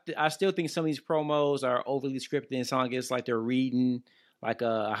 Like I still think some of these promos are overly scripted and some it's like they're reading like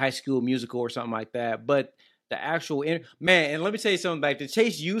a High School Musical or something like that. But the actual man, and let me tell you something, like the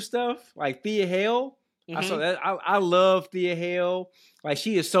Chase U stuff, like Thea Hale. Mm-hmm. I saw that. I love Thea Hale. Like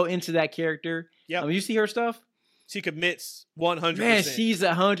she is so into that character. Yeah, you see her stuff. She commits 100%. Man, she's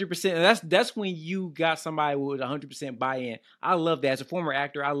 100%. And that's when you got somebody with 100% buy-in. I love that. As a former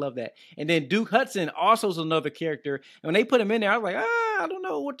actor, I love that. And then Duke Hudson also is another character. And when they put him in there, I was like, I don't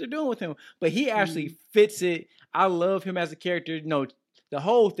know what they're doing with him. But he actually fits it. I love him as a character. No, the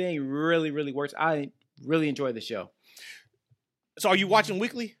whole thing really, really works. I really enjoy the show. So are you watching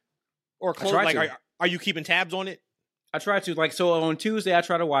weekly? Or close? Like, are you keeping tabs on it? I try to. So on Tuesday, I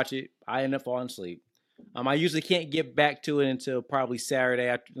try to watch it. I end up falling asleep. I usually can't get back to it until probably Saturday,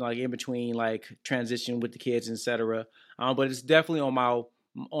 after, like in between, like transition with the kids, etc. But it's definitely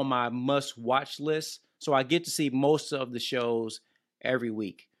on my must watch list. So I get to see most of the shows every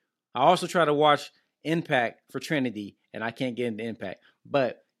week. I also try to watch Impact for Trinity, and I can't get into Impact.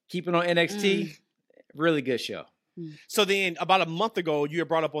 But keeping on NXT, really good show. So then, about a month ago, you had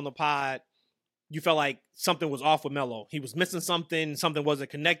brought up on the pod, you felt like something was off with Melo. He was missing something. Something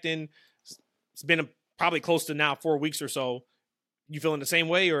wasn't connecting. It's been probably close to now 4 weeks or so. You feeling the same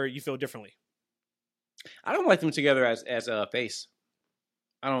way, or you feel differently? I don't like them together as a face.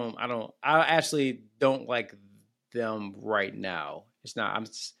 I actually don't like them right now. It's not. I'm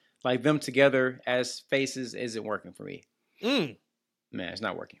just, like them together as faces isn't working for me. Man, it's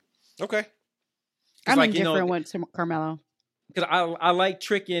not working. Okay. I'm like, indifferent with Carmelo. Because I like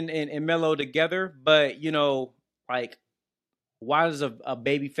Trick and Melo together, but like, why does a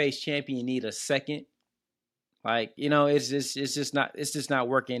babyface champion need a second? Like, it's just not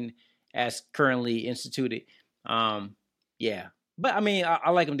working as currently instituted. Yeah, but I mean, I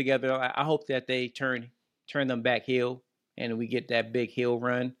like them together. I hope that they turn them back heel and we get that big heel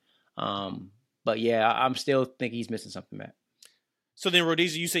run. But yeah, I'm still think he's missing something, Matt. So then,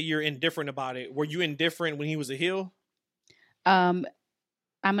 Rhodesia, you say you're indifferent about it. Were you indifferent when he was a heel? I'm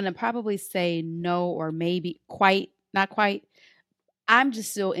gonna probably say no, or maybe not quite. I'm just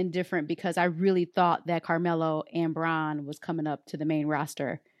still indifferent because I really thought that Carmelo and Braun was coming up to the main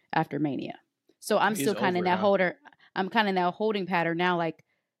roster after Mania. So I'm He's still kind of over, in that huh? holder. I'm kind of in that holding pattern now. Like,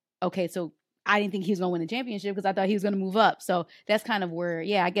 okay, so I didn't think he was going to win the championship because I thought he was going to move up. So that's kind of where,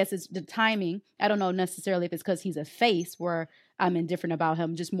 yeah, I guess it's the timing. I don't know necessarily if it's because he's a face where I'm indifferent about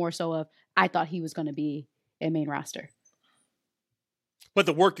him, just more so of I thought he was going to be a main roster. But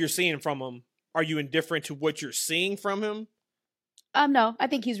the work you're seeing from him, are you indifferent to what you're seeing from him? No, I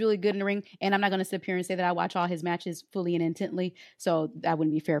think he's really good in the ring, and I'm not going to sit here and say that I watch all his matches fully and intently, so that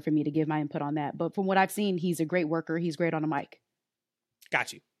wouldn't be fair for me to give my input on that. But from what I've seen, he's a great worker. He's great on the mic.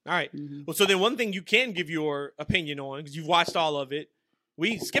 Got you. All right. Mm-hmm. Well, so then one thing you can give your opinion on, because you've watched all of it,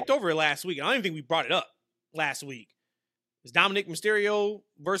 we skipped over it last week. I don't even think we brought it up last week. It's Dominic Mysterio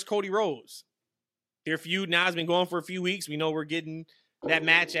versus Cody Rhodes. Their feud now has been going for a few weeks. We know we're getting that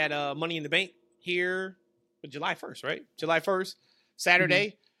match at Money in the Bank here July 1st, right? July 1st, Saturday.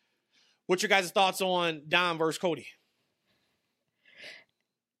 Mm-hmm. What's your guys' thoughts on Dom versus Cody?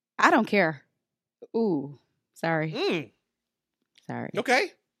 I don't care. Ooh, sorry. Sorry.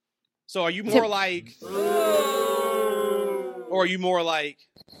 Okay. So are you more like, or are you more like?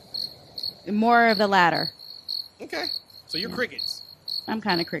 More of the latter. Okay. So you're crickets. I'm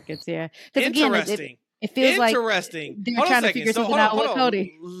kind of crickets, yeah. Interesting. Again, it feels like interesting. They're trying to figure something out with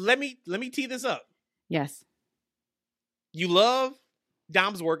Cody. Let me tee this up. Yes. You love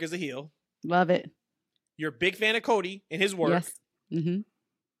Dom's work as a heel. Love it. You're a big fan of Cody and his work. Yes. Mm-hmm.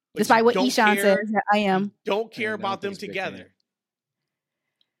 Despite what Ishan says, I am. Don't care about them together.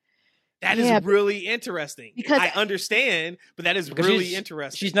 That is really interesting. Because I understand, but that is really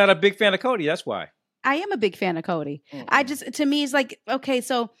interesting. She's not a big fan of Cody. That's why. I am a big fan of Cody. Mm-hmm. To me, it's like, okay,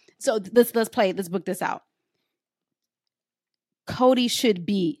 so let's book this out. Cody should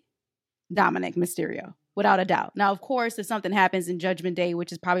beat Dominic Mysterio, without a doubt. Now, of course, if something happens in Judgment Day,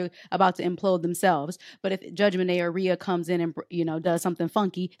 which is probably about to implode themselves, but if Judgment Day or Rhea comes in and does something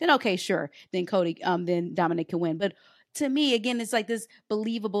funky, then okay, sure, then then Dominic can win. But to me, again, it's like this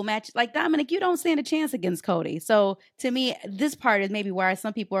believable match. Like, Dominic, you don't stand a chance against Cody. So to me, this part is maybe why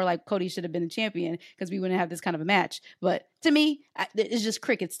some people are like, Cody should have been a champion because we wouldn't have this kind of a match. But to me, it's just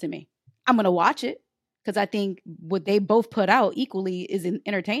crickets to me. I'm going to watch it because I think what they both put out equally is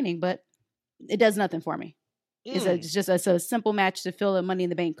entertaining, but it does nothing for me. It's just a simple match to fill a Money in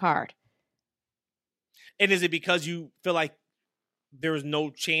the Bank card. And is it because you feel like there was no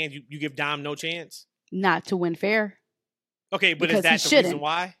chance, you give Dom no chance? Not to win fair. Okay, but is that the reason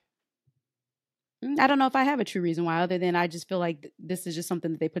why? I don't know if I have a true reason why, other than I just feel like this is just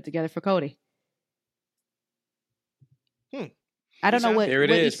something that they put together for Cody. I don't know what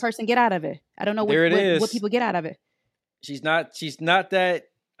each person get out of it. I don't know what people get out of it. She's not that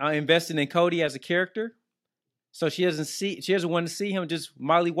invested in Cody as a character, so she doesn't want to see him just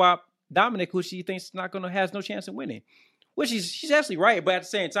mollywop Dominic, who she thinks has no chance of winning. Which she's actually right, but at the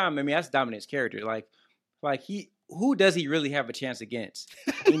same time, I mean, that's Dominic's character. Like who does he really have a chance against?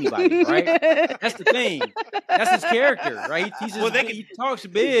 Anybody, right? That's the thing. That's his character, right? He talks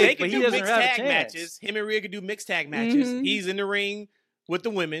big, but he doesn't have a chance. Matches. Him and Rhea could do mixed tag matches. Mm-hmm. He's in the ring with the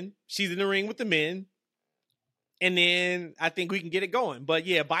women. She's in the ring with the men. And then I think we can get it going. But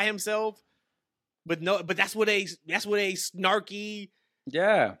yeah, by himself, but that's what a snarky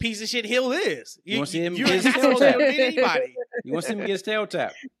piece of shit heel is. You want to see him get his tail tap? Anybody. You want to see him get his tail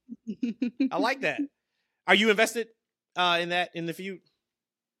tap? I like that. Are you invested in the feud?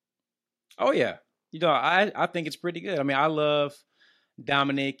 Oh yeah. I think it's pretty good. I mean, I love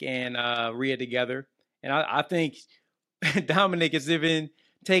Dominic and Rhea together. And I think Dominic is even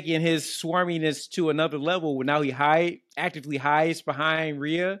taking his swarminess to another level when now he actively hides behind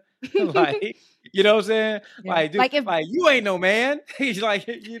Rhea. Like, you know what I'm saying? Yeah. Like, dude, like you ain't no man. He's like,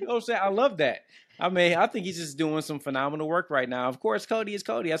 you know what I'm saying? I love that. I mean, I think he's just doing some phenomenal work right now. Of course, Cody is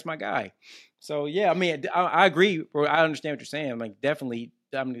Cody. That's my guy. So, yeah, I mean, I agree. Or I understand what you're saying. Like, definitely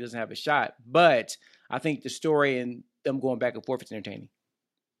Dominic doesn't have a shot. But I think the story and them going back and forth is entertaining.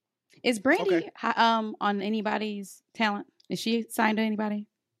 Is Brandy on anybody's talent? Is she signed to anybody?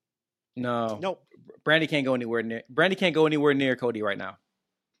 No. Nope. Brandy can't go anywhere near Cody right now.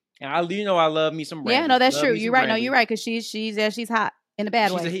 And I love me some Brandy. Yeah, no, that's true. You're right. No, you're right. Because she's hot in a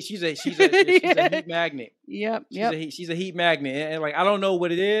bad way. She's a heat magnet. Yep. She's a heat magnet. And like, I don't know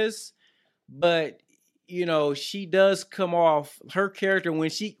what it is, but she does come off her character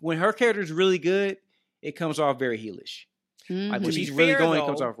when her character is really good, it comes off very heelish. Mm-hmm. Like when she's really going, it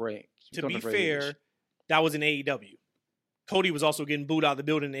comes off right. To be fair, that was in AEW. Cody was also getting booed out of the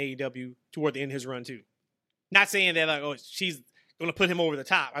building in AEW toward the end of his run too. Not saying that like, oh, she's going to put him over the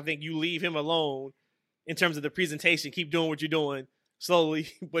top. I think you leave him alone in terms of the presentation. Keep doing what you're doing slowly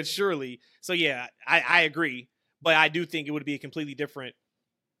but surely. So yeah, I agree, but I do think it would be a completely different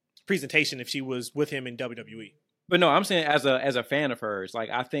presentation if she was with him in WWE. But no, I'm saying as a fan of hers, like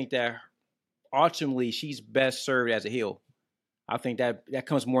I think that ultimately she's best served as a heel. I think that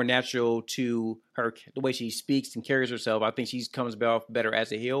comes more natural to her, the way she speaks and carries herself. I think she comes off better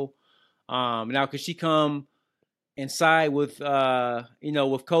as a heel. Now, could she come and side with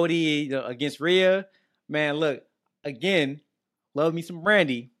with Cody against Rhea? Man, look, again, love me some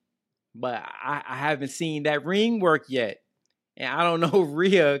Brandy, but I haven't seen that ring work yet. And I don't know if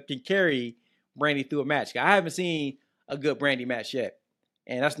Rhea can carry Brandy through a match. I haven't seen a good Brandy match yet.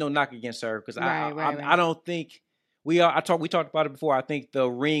 And that's no knock against her because I don't think we talked about it before. I think the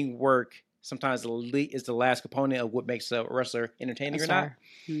ring work sometimes is the last component of what makes a wrestler entertaining or not.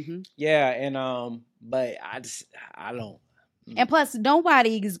 Mm-hmm. Yeah, and but I don't. And plus,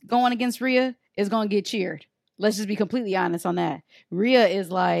 nobody going against Rhea is going to get cheered. Let's just be completely honest on that. Rhea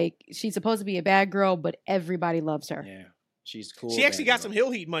is like, she's supposed to be a bad girl, but everybody loves her. Yeah, she's cool. She actually got some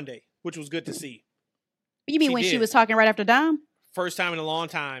heel heat Monday, which was good to see. You mean when she was talking right after Dom? First time in a long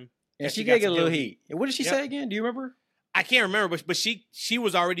time. And she did get a little heat. And what did she say again? Do you remember? I can't remember, but she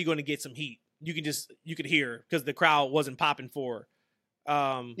was already going to get some heat. You could hear because the crowd wasn't popping for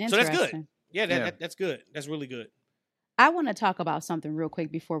her. So that's good. Yeah, that's good. That's really good. I want to talk about something real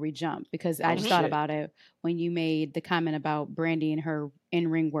quick before we jump because I just thought about it when you made the comment about Brandy and her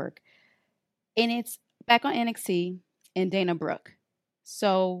in-ring work. And it's back on NXT and Dana Brooke.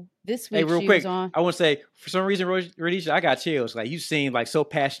 So this week real she quick, was on. I want to say, for some reason, Rhodesia, I got chills. Like, you seem like so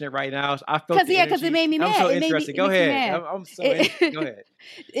passionate right now. I felt because it made me mad. I'm so interested. Go ahead. I'm so interested. Go ahead.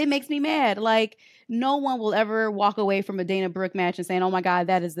 It makes me mad. Like, no one will ever walk away from a Dana Brooke match and saying, oh my God,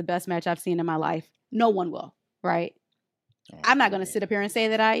 that is the best match I've seen in my life. No one will, right? I'm not going to sit up here and say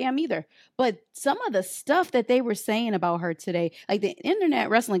that I am either. But some of the stuff that they were saying about her today, like the internet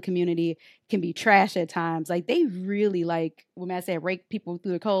wrestling community can be trash at times. Like they really when I say rake people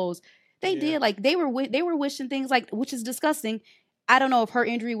through the coals, they did. Like they were wishing things like, which is disgusting. I don't know if her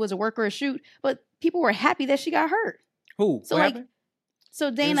injury was a work or a shoot, but people were happy that she got hurt. Who? So what happened?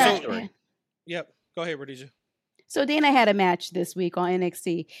 So Dana. Yep. Go ahead, Rhodesia. So Dana had a match this week on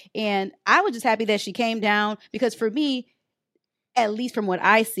NXT, and I was just happy that she came down because for me, at least from what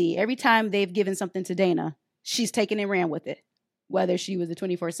I see, every time they've given something to Dana, she's taken and ran with it. Whether she was a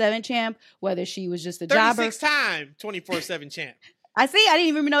 24/7 champ, whether she was just a jobber. 36-time 24/7 champ. I see. I didn't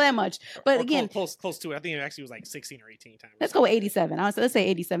even know that much. But or again, close to it. I think it actually was like 16 or 18 times. Let's go with 87. Let's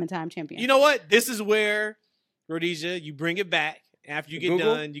say 87-time champion. You know what? This is where, Rhodesia, you bring it back. After you get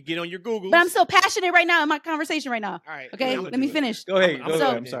done, you get on your Googles. But I'm so passionate right now in my conversation right now. All right. Okay, let me finish. Go ahead.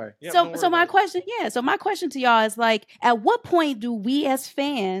 I'm sorry. Yeah, so my question, so my question to y'all is like, at what point do we as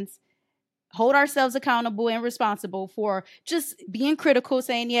fans hold ourselves accountable and responsible for just being critical,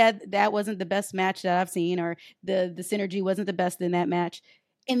 saying, yeah, that wasn't the best match that I've seen, or the synergy wasn't the best in that match,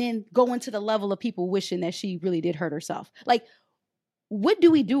 and then go into the level of people wishing that she really did hurt herself? Like, what do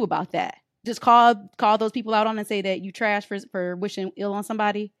we do about that? Just call those people out on and say that you trash for wishing ill on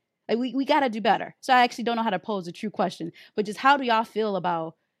somebody? Like we got to do better. So I actually don't know how to pose a true question, but just how do y'all feel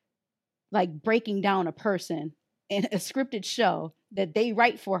about like breaking down a person in a scripted show that they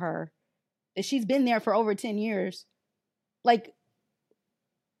write for her, that she's been there for over 10 years? Like,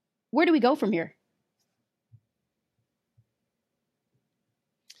 where do we go from here?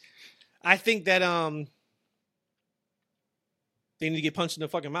 I think that they need to get punched in the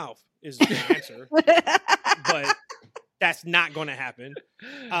fucking mouth is the answer. But that's not going to happen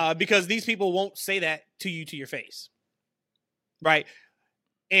because these people won't say that to you to your face. Right?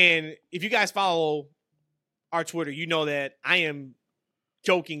 And if you guys follow our Twitter, you know that I am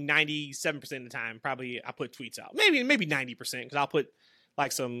joking 97% of the time. Probably I put tweets out. Maybe 90% because I'll put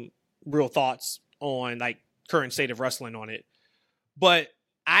like some real thoughts on like current state of wrestling on it. But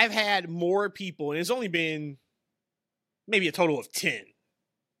I've had more people, and it's only been maybe a total of 10,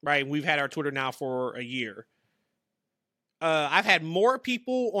 right? We've had our Twitter now for a year. I've had more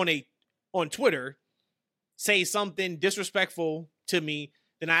people on Twitter say something disrespectful to me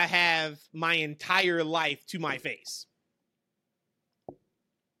than I have my entire life to my face.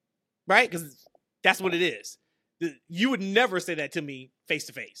 Right? Because that's what it is. You would never say that to me face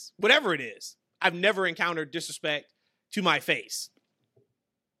to face. Whatever it is. I've never encountered disrespect to my face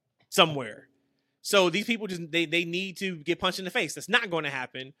somewhere. So these people just they need to get punched in the face. That's not going to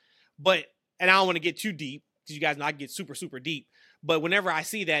happen. And I don't want to get too deep because you guys know I get super, super deep. But whenever I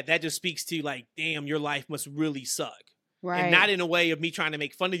see that, that just speaks to like, damn, your life must really suck. Right. And not in a way of me trying to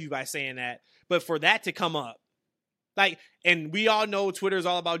make fun of you by saying that, but for that to come up. Like, and we all know Twitter is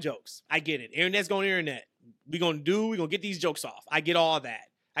all about jokes. I get it. Internet's going to internet. We're going to get these jokes off. I get all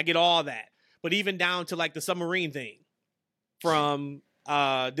that. But even down to like the submarine thing from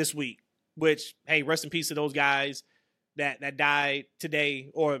this week, which, hey, rest in peace to those guys that died today,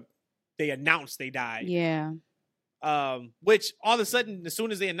 or they announced they died. Yeah. Which all of a sudden, as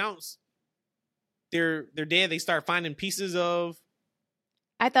soon as they announce they're dead, they start finding pieces of.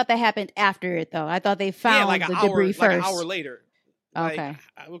 I thought that happened after it, though. I thought they found like the hour, debris first. Like an hour later. Okay.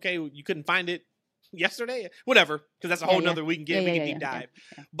 Like, okay, you couldn't find it yesterday? Whatever, because that's a whole nother we can get. We can deep dive.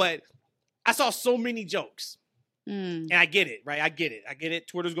 Yeah. But I saw so many jokes. And I get it, right? I get it.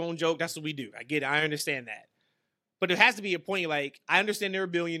 Twitter's going to joke. That's what we do. I get it. I understand that. But there has to be a point, like, I understand they're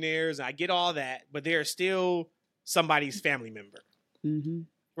billionaires. I get all that. But they're still somebody's family member. Mm-hmm.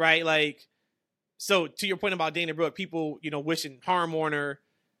 Right? Like, so to your point about Dana Brooke, people, wishing harm on her.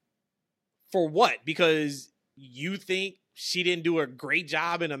 For what? Because you think she didn't do a great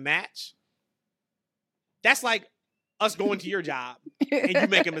job in a match? That's like us going to your job and you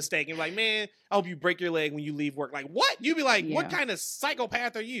make a mistake and like, man, I hope you break your leg when you leave work. Like, what? You'd be like, what kind of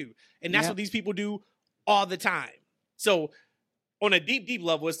psychopath are you? And that's what these people do all the time. So on a deep, deep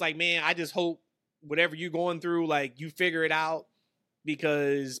level, it's like, man, I just hope whatever you're going through, like, you figure it out,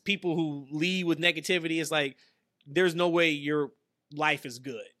 because people who lead with negativity, it's like, there's no way your life is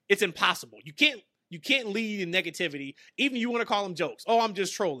good. It's impossible. You can't lead in negativity. Even you want to call them jokes. Oh, I'm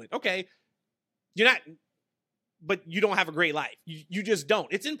just trolling. Okay. You're not, but you don't have a great life. You just don't.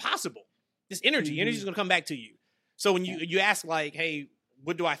 It's impossible. This energy is going to come back to you. So when you ask like, hey,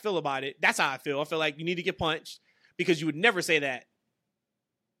 what do I feel about it? That's how I feel. I feel like you need to get punched, because you would never say that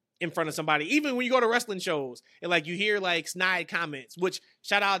in front of somebody. Even when you go to wrestling shows and like you hear like snide comments, which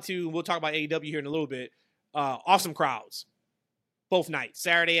shout out to, we'll talk about AEW here in a little bit. Awesome crowds. Both nights,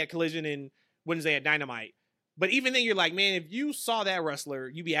 Saturday at Collision and Wednesday at Dynamite. But even then, you're like, man, if you saw that wrestler,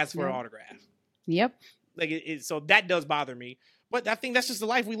 you'd be asking for an autograph. Yep. Like so that does bother me. But I think that's just the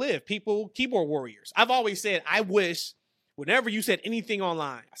life we live. People, keyboard warriors. I've always said, I wish whenever you said anything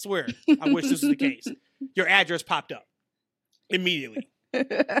online, I swear, I wish this was the case, your address popped up immediately.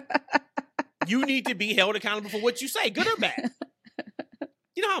 You need to be held accountable for what you say, good or bad.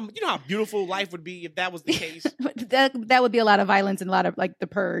 You know how beautiful life would be if that was the case. that would be a lot of violence and a lot of like the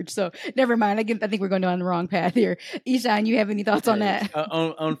purge. So never mind. I think we're going down the wrong path here. Ishan, you have any thoughts on that?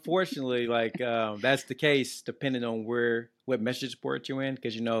 Unfortunately, like that's the case depending on what message board you're in,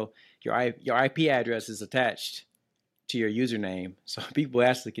 because your IP address is attached to your username, so people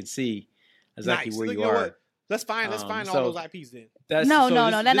actually can see exactly where you are. Let's find all those IPs then. No.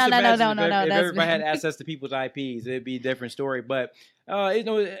 If everybody had access to people's IPs, it'd be a different story. But I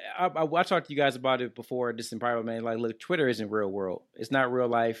talked to you guys about it before, just in private, man. Like, look, Twitter isn't real world. It's not real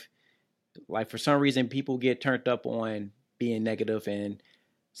life. Like, for some reason, people get turned up on being negative and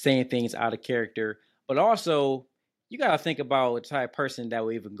saying things out of character. But also, you got to think about the type of person that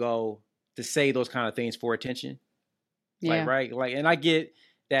will even go to say those kind of things for attention. Yeah. Like, right? Like, and I get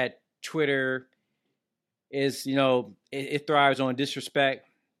that Twitter is, it thrives on disrespect,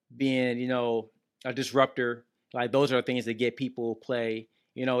 being, a disruptor. Like, those are things that get people play.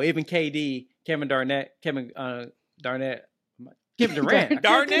 Even Kevin Durant. Darnett? What's going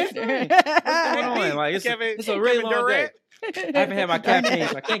on? Like, it's a really long day. I haven't had my caffeine,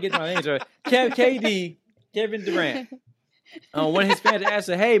 so I can't get my names right. Kevin Durant. One of his fans asked,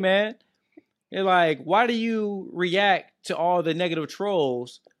 hey, man, they're like, why do you react to all the negative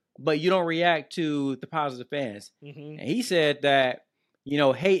trolls, but you don't react to the positive fans? Mm-hmm. And he said that,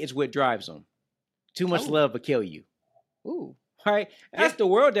 hate is what drives them. Too much love will kill you. Ooh. Right? That's the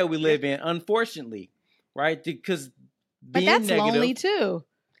world that we live in, unfortunately. Right? Because being that's negative, lonely too.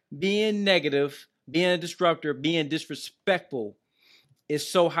 Being negative, being a disruptor, being disrespectful is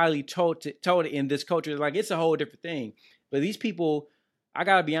so highly touted in this culture. Like, it's a whole different thing. But these people, I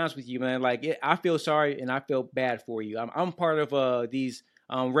got to be honest with you, man. Like, I feel sorry and I feel bad for you. I'm part of these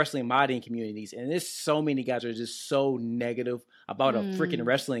wrestling modding communities, and there's so many guys that are just so negative about a freaking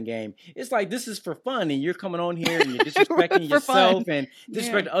wrestling game. It's like, this is for fun, and you're coming on here and you're disrespecting yourself and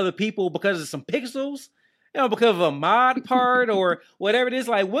disrespecting other people because of some pixels, because of a mod part or whatever it is.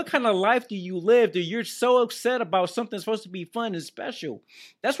 Like, what kind of life do you live? You're so upset about something that's supposed to be fun and special.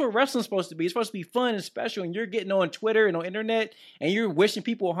 That's what wrestling's supposed to be. It's supposed to be fun and special, and you're getting on Twitter and on internet and you're wishing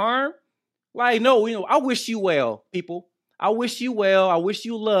people harm. Like, no, I wish you well, people. I wish you well. I wish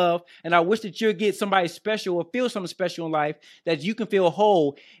you love. And I wish that you'll get somebody special or feel something special in life, that you can feel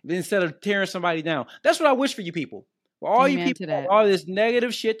whole instead of tearing somebody down. That's what I wish for you people. For all you people, all this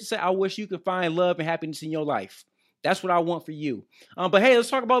negative shit to say, I wish you could find love and happiness in your life. That's what I want for you. But hey, let's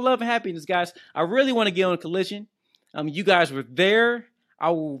talk about love and happiness, guys. I really want to get on Collision. You guys were there.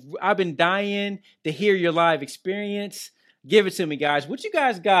 I've been dying to hear your live experience. Give it to me, guys. What you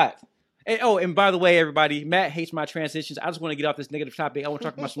guys got? And by the way, everybody, Matt hates my transitions. I just want to get off this negative topic. I want to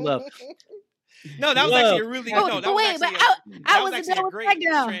talk about some love. No, that was actually a really I wasn't done with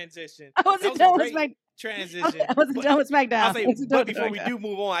SmackDown. Transition. I wasn't done with SmackDown. Transition. I wasn't done with SmackDown. I'll say, but before we do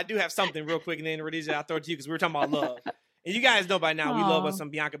move on, I do have something real quick, and then Rhodesia, I'll throw it to you because we were talking about love. And you guys know by now we love us some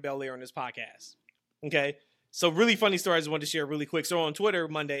Bianca Belair on this podcast. Okay? So really funny story I just wanted to share really quick. So on Twitter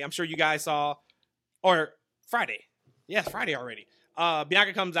Monday, I'm sure you guys saw, or Friday. Yes, Friday already.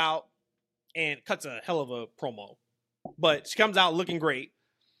 Bianca comes out and cuts a hell of a promo. But she comes out looking great.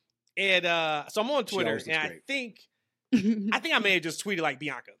 And so I'm on Twitter, and I think I may have just tweeted like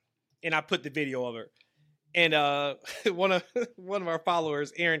Bianca. And I put the video of her. And one of our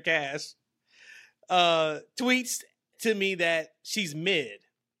followers, Aaron Cash, tweets to me that she's mid.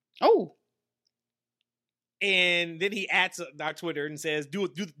 Oh. And then he adds our Twitter and says, "Do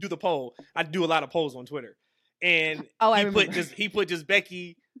the poll." I do a lot of polls on Twitter, and he put just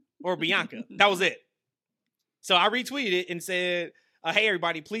Becky or Bianca. That was it. So I retweeted it and said, "Hey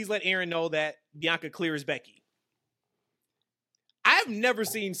everybody, please let Aaron know that Bianca clears Becky." I've never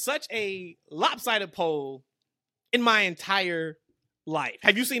seen such a lopsided poll in my entire life.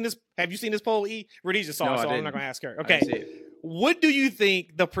 Have you seen this? Have you seen this poll? Rhodesia saw it, so I'm not going to ask her. Okay, what do you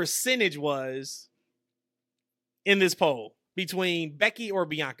think the percentage was in this poll between Becky or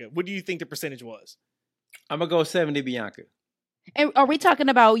Bianca? What do you think the percentage was? I'm gonna go 70 Bianca. And are we talking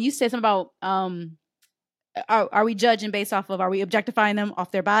about? You said something about. Are we judging based off of? Are we objectifying them off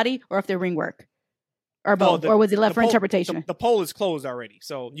their body or off their ring work, or both? Or was it left for interpretation? The poll is closed already,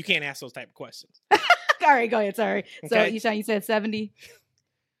 so you can't ask those type of questions. All right, go ahead. Sorry. Okay. So you said 70.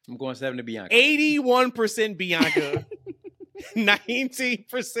 I'm going 70 Bianca. 81% Bianca,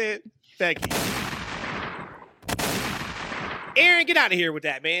 19% Becky. Aaron, get out of here with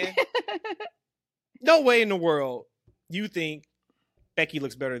that, man. No way in the world you think Becky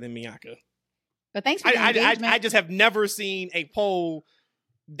looks better than Bianca. But thanks for the engagement. I just have never seen a poll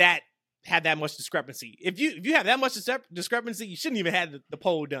that had that much discrepancy. If you have that much discrepancy, you shouldn't even have the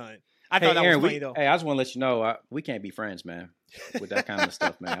poll done. I thought that was funny, though. Hey, I just want to let you know, we can't be friends, man, with that kind of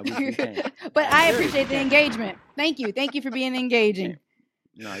stuff, man. We can't. But I appreciate the engagement. Thank you. Thank you for being engaging.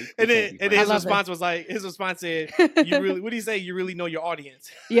 No, and his response was like, said, "You really, what do you say? You really know your audience."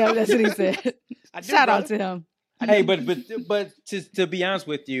 Yeah, that's what he said. Shout out to him. Hey, but to be honest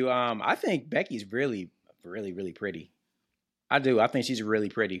with you, I think Becky's really, really, really pretty. I do. I think she's really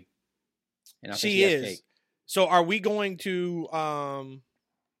pretty. And I think she is. Cake. So, are we going to?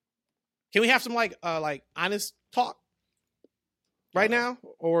 Can we have some like honest talk right now,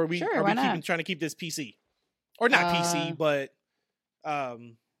 or are we trying to keep this PC, or not PC, but I'll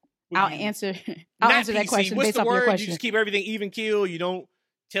answer that question based off your question. You just keep everything even keel. You don't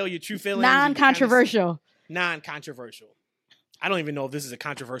tell your true feelings. Non-controversial. Non-controversial. I don't even know if this is a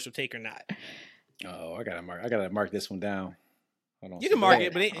controversial take or not. Oh, I gotta mark this one down. Hold on. You can mark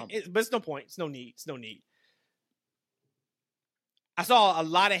it, but it's no point. It's no need. I saw a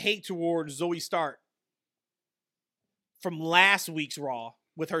lot of hate towards Zoe Stark from last week's Raw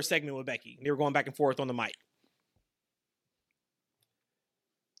with her segment with Becky. They were going back and forth on the mic.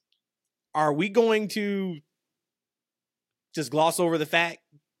 Are we going to just gloss over the fact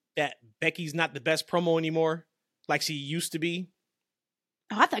that Becky's not the best promo anymore like she used to be?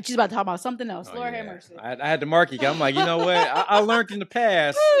 Oh, I thought she was about to talk about something else. Lord have mercy. I had to mark it. I'm like, you know what? I learned in the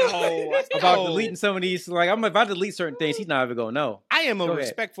past about deleting some of these. Like, if I delete certain things, he's not even going to know. I am a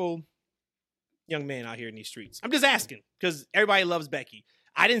respectful young man out here in these streets. I'm just asking because everybody loves Becky.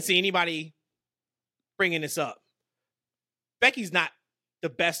 I didn't see anybody bringing this up. Becky's not the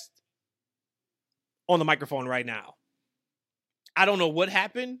best on the microphone right now. I don't know what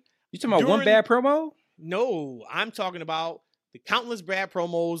happened. You talking about one bad promo? No, I'm talking about the countless bad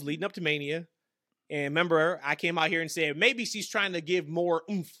promos leading up to Mania. And remember, I came out here and said, maybe she's trying to give more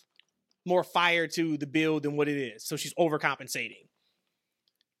oomph, more fire to the build than what it is. So she's overcompensating.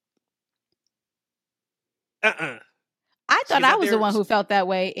 I thought I was the one who felt that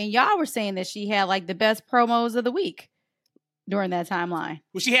way. And y'all were saying that she had like the best promos of the week during that timeline.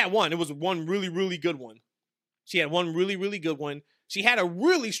 Well, she had one. It was one really, really good one. She had one really, really good one. She had a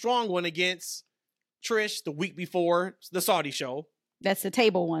really strong one against Trish the week before the Saudi show. That's the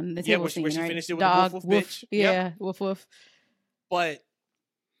table one. The table scene, where she right? finished it with Dog, the woof, bitch. Yeah, yep. woof. But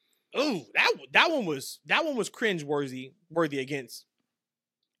that one was cringe worthy against.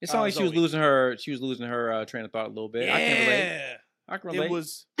 It's only she was losing her train of thought a little bit. Yeah. I can relate. I can relate. It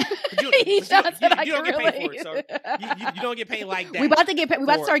was. He You said I don't can get paid for it, relate. sir. You don't get paid like that. We about to get paid. We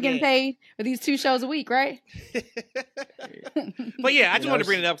about to start getting yeah. paid for these 2 shows a week, right? But yeah, I just wanted to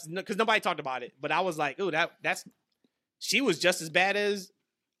bring it up because nobody talked about it. But I was like, "Ooh, that's." She was just as bad as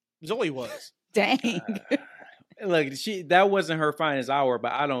Zoe was. Dang. Look, that wasn't her finest hour,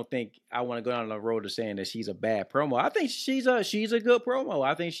 but I don't think I want to go down the road to saying that she's a bad promo. I think she's a good promo.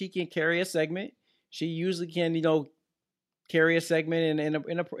 I think she can carry a segment. She usually can, carry a segment in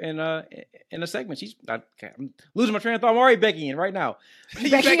a segment. I'm losing my train of thought. I'm already beckying right now.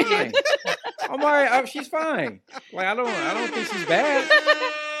 She's fine. I'm already. She's fine. Like I don't think she's bad.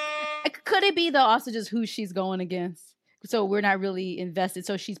 Could it be though also just who she's going against? So we're not really invested.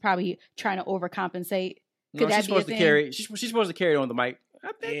 So she's probably trying to overcompensate. Could that she's be supposed to carry. She's supposed to carry it on the mic.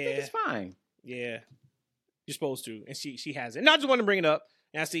 I think it's fine. Yeah, you're supposed to, and she has it. And I just want to bring it up.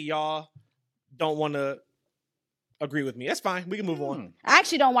 And I see y'all don't want to agree with me. That's fine. We can move on. I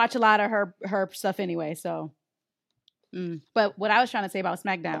actually don't watch a lot of her stuff anyway. So, but what I was trying to say about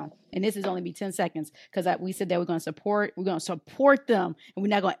SmackDown, and this is only be 10 seconds because we said that we're going to support them, and we're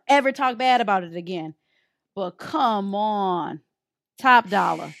not going to ever talk bad about it again. But come on, Top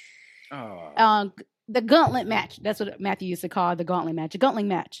Dollar. Oh. The gauntlet match. That's what Matthew used to call the gauntlet match. A gauntlet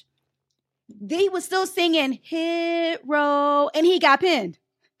match. They was still singing Hit Row, and he got pinned.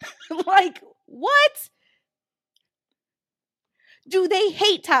 Like, what? Do they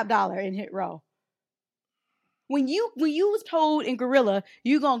hate Top Dollar in Hit Row? When you was told in Gorilla,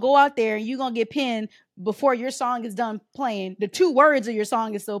 you're going to go out there and you're going to get pinned before your song is done playing, the 2 words of your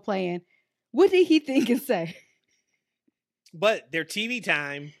song is still playing, what did he think and say? But their TV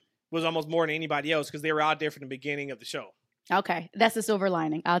time was almost more than anybody else because they were out there from the beginning of the show. Okay, that's the silver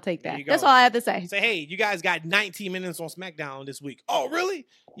lining. I'll take that. There you go. That's all I have to say. Say, hey, you guys got 19 minutes on SmackDown this week. Oh, really?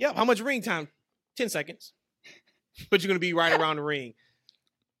 Yep. How much ring time? 10 seconds. But you're going to be right around the ring.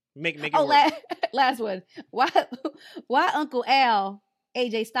 Make it work. Last one. Why Uncle Al,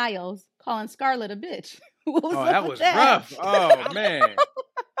 AJ Styles, calling Scarlett a bitch? That was rough. Oh, man.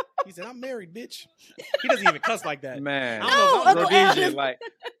 He said, I'm married, bitch. He doesn't even cuss like that. Man. I don't know if Rhodesia,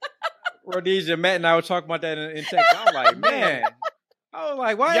 Rhodesia, Matt and I were talking about that in text. I was like, man. I was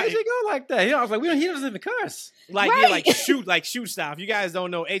like, why did he go like that? I was like, he doesn't even cuss. Like, right. Yeah, shoot style. If you guys don't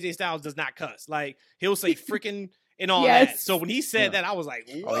know, AJ Styles does not cuss. Like, he'll say freaking and all that. So when he said that, I was like,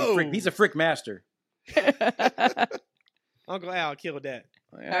 whoa. He's a frick master. Uncle Al killed that.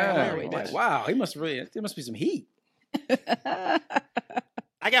 Yeah, like, wow, there must be some heat.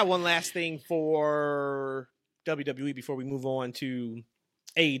 I got one last thing for WWE before we move on to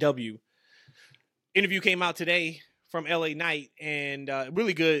AEW. Interview came out today from LA Knight, and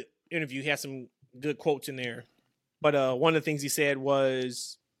really good interview. He had some good quotes in there. But one of the things he said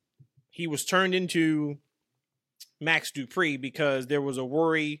was he was turned into Max Dupree because there was a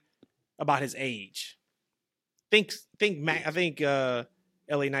worry about his age. I think LA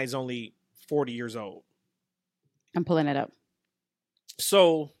Knight is only 40 years old. I'm pulling it up.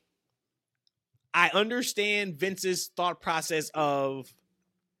 So I understand Vince's thought process of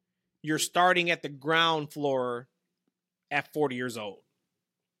you're starting at the ground floor at 40 years old.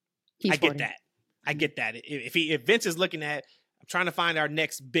 I get that. I get that. If Vince is looking at, I'm trying to find our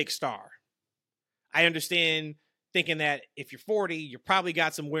next big star. I understand thinking that if you're 40, you probably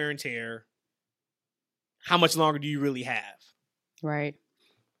got some wear and tear. How much longer do you really have? Right.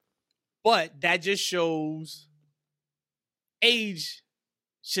 But that just shows age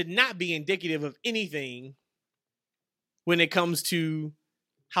should not be indicative of anything when it comes to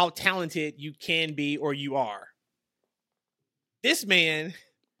how talented you can be or you are. This man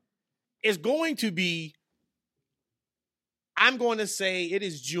is going to be, I'm going to say, it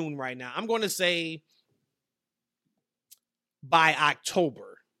is June right now. I'm going to say by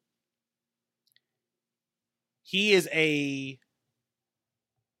October, he is a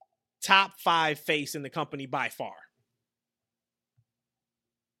top 5 face in the company by far.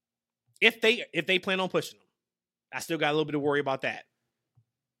 If they plan on pushing him. I still got a little bit of worry about that.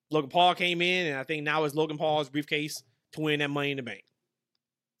 Logan Paul came in, and I think now it's Logan Paul's briefcase to win that Money in the Bank.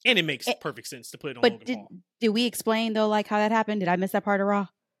 And it makes perfect sense to put it on Logan Paul. Did we explain, though, like how that happened? Did I miss that part of Raw?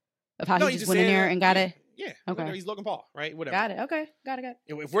 Of how he just went in there and got it? Yeah. Okay. He's Logan Paul, right? Whatever. Got it. Okay. Got it.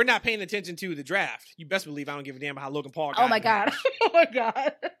 If we're not paying attention to the draft, you best believe I don't give a damn about how Logan Paul got Oh, my God. Oh, my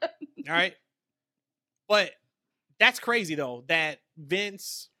God. All right? But that's crazy, though, that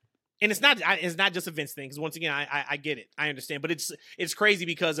Vince... And it's not just a Vince thing, because once again, I get it. I understand. But it's crazy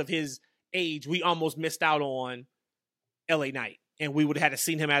because of his age. We almost missed out on LA Knight. And we would have had to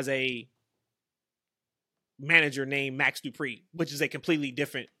seen him as a manager named Max Dupree, which is a completely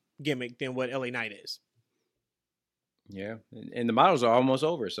different gimmick than what LA Knight is. Yeah, and the models are almost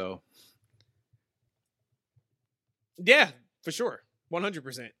over, so. Yeah, for sure.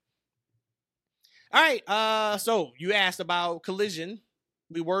 100%. All right. So you asked about Collision.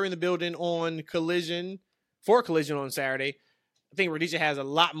 We were in the building on Collision on Saturday. I think Rhodesia has a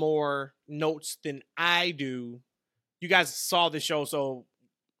lot more notes than I do. You guys saw the show, so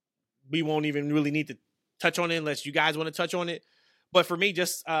we won't even really need to touch on it unless you guys want to touch on it. But for me,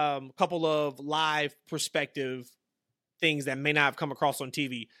 just a couple of live perspective things that may not have come across on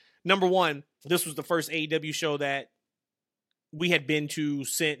TV. Number one, this was the first AEW show that we had been to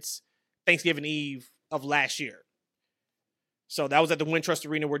since Thanksgiving Eve of last year. So that was at the Wintrust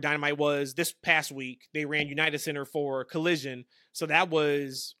Arena where Dynamite was this past week. They ran United Center for Collision. So that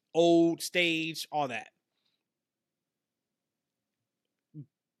was old stage, all that.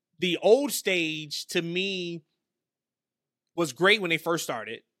 The old stage, to me, was great when they first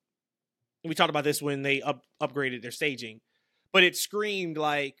started. We talked about this when they upgraded their staging. But it screamed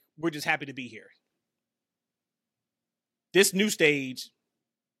like, we're just happy to be here. This new stage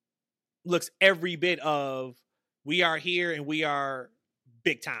looks every bit of, we are here and we are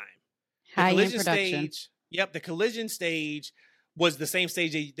big time. High Collision end production. stage, the Collision stage was the same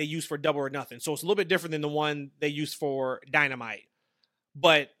stage they used for Double or Nothing. So it's a little bit different than the one they used for Dynamite.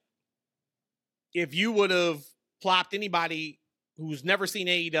 But if you would have plopped anybody who's never seen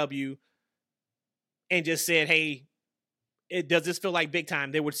AEW and just said, hey, does this feel like big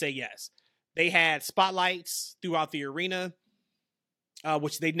time? They would say yes. They had spotlights throughout the arena,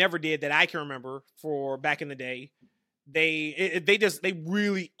 which they never did that I can remember for back in the day. They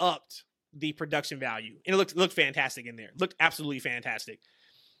really upped the production value, and it looked fantastic in there. It looked absolutely fantastic.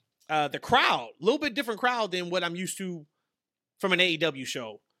 The crowd, a little bit different crowd than what I'm used to from an AEW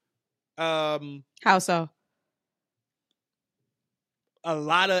show. How so? A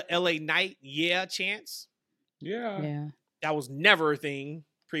lot of LA Knight, chants. Yeah. That was never a thing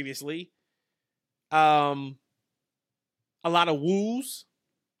previously. A lot of woos.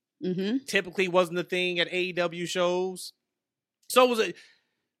 Typically wasn't a thing at AEW shows. So it was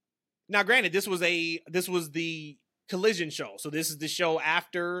now granted, this was the Collision show. So this is the show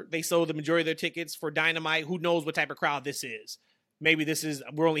after they sold the majority of their tickets for Dynamite. Who knows what type of crowd this is? Maybe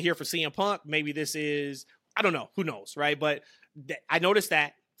we're only here for CM Punk. Maybe this is, I don't know. Who knows, right? But I noticed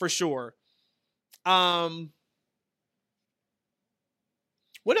that for sure. What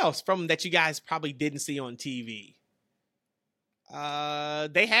else from that you guys probably didn't see on TV?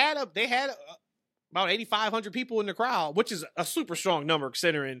 They had about 8,500 people in the crowd, which is a super strong number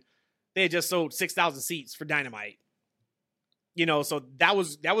considering they had just sold 6,000 seats for Dynamite. So that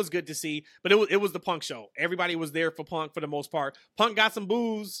was good to see. But it was the Punk show. Everybody was there for Punk for the most part. Punk got some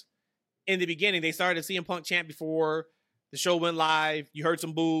boos in the beginning. They started seeing Punk chant before the show went live. You heard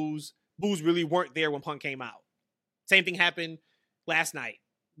some boos. Boos really weren't there when Punk came out. Same thing happened last night.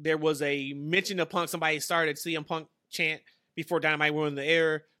 There was a mention of Punk. Somebody started CM Punk chant before Dynamite went in the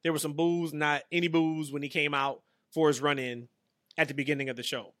air. There were some boos, not any boos when he came out for his run-in at the beginning of the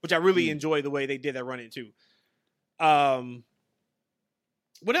show, which I really enjoyed the way they did that run-in too.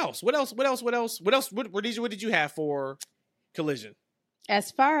 What else? What did you have for Collision?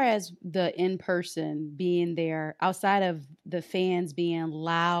 As far as the in-person being there, outside of the fans being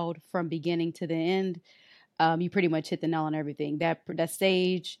loud from beginning to the end, you pretty much hit the nail on everything. That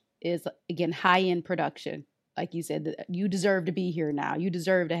stage is, again, high-end production. Like you said, you deserve to be here now. You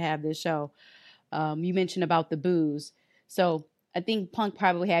deserve to have this show. You mentioned about the boos. So I think Punk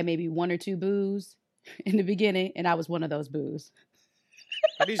probably had maybe one or two boos in the beginning, and I was one of those boos.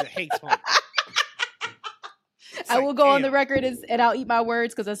 These are hate Punk. I will go on the record and I'll eat my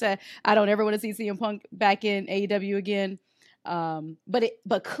words because I said I don't ever want to see CM Punk back in AEW again.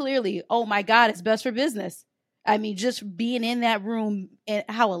 But clearly, oh my God, it's best for business. I mean, just being in that room and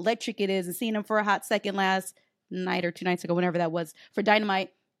how electric it is and seeing him for a hot second last night or 2 nights ago, whenever that was, for Dynamite,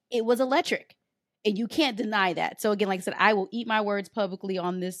 it was electric. And you can't deny that. So again, like I said, I will eat my words publicly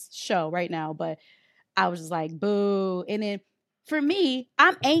on this show right now, but I was just like, boo. And then for me,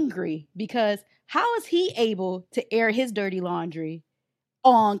 I'm angry because how is he able to air his dirty laundry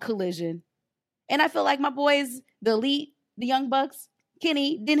on Collision? And I feel like my boys, the Elite, the Young Bucks,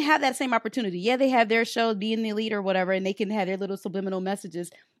 Kenny, didn't have that same opportunity. Yeah, they have their show, being the Elite or whatever, and they can have their little subliminal messages.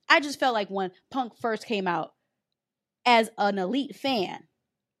 I just felt like when Punk first came out as an Elite fan,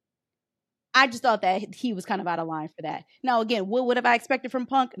 I just thought that he was kind of out of line for that. Now, again, what would have I expected from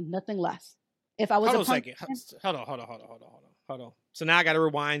Punk? Nothing less. If I was Hold on. So now I got to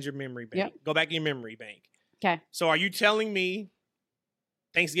rewind your memory bank. Yep. Go back in your memory bank. Okay. So are you telling me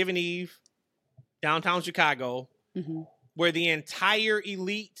Thanksgiving Eve, downtown Chicago, where the entire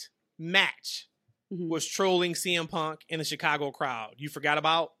Elite match was trolling CM Punk in the Chicago crowd. You forgot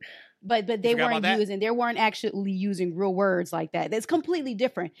about? But they weren't actually using real words like that. That's completely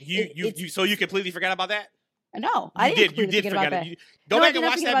different. So you completely forgot about that? No, I didn't completely forget about that. Go back and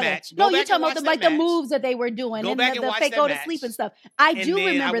watch that match. No, you're talking about the moves that they were doing and the fake go to sleep and stuff. I do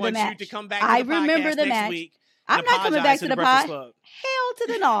remember the match. I remember the match. I'm not coming back to the pod. Hell to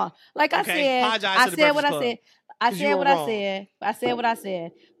the no. Like I said, I said what I said. I said what I said. I said what I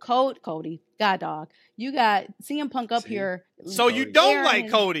said. Cody, God dog. You got CM Punk up here. So you don't like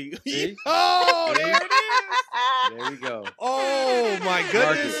Cody. Oh, there it is. There we go. Oh my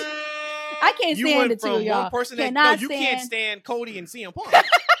goodness. I can't stand the two of y'all. You can't stand Cody and CM Punk.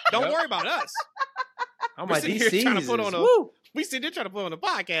 Don't worry about us. I'm like, these trying to put on we sit there trying to put on a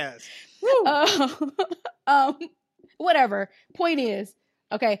podcast. Whatever. Point is,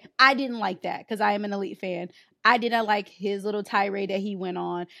 okay, I didn't like that because I am an Elite fan. I did not like his little tirade that he went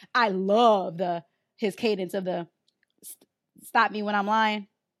on. I love his cadence of the stop me when I'm lying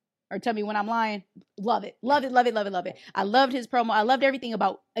or tell me when I'm lying. Love it. Love it, love it, love it, love it. I loved his promo. I loved everything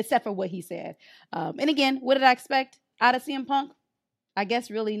except for what he said. And again, what did I expect out of CM Punk? I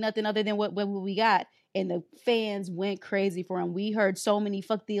guess really nothing other than what we got. And the fans went crazy for him. We heard so many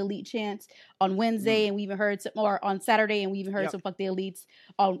 "fuck the elite" chants on Wednesday, and we even heard some, or on Saturday, and we even heard some "fuck the elites"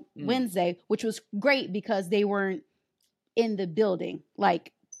 on Wednesday, which was great because they weren't in the building,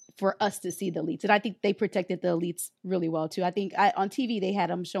 like for us to see the elites. And I think they protected the elites really well too. I think on TV they had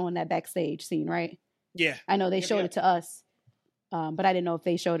them showing that backstage scene, right? Yeah, I know they showed it to us, but I didn't know if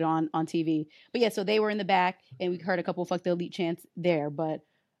they showed it on TV. But yeah, so they were in the back, and we heard a couple of "fuck the elite" chants there, but.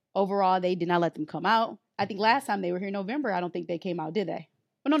 Overall, they did not let them come out. I think last time they were here in November, I don't think they came out, did they?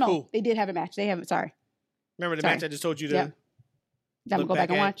 Oh, no. Cool. They did have a match. They haven't, sorry. Remember the match I just told you to I'm going to go back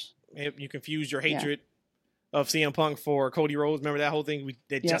and watch. You confused your hatred of CM Punk for Cody Rhodes. Remember that whole thing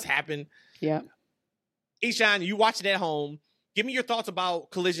that just happened? Yeah. Ishan, you watched it at home. Give me your thoughts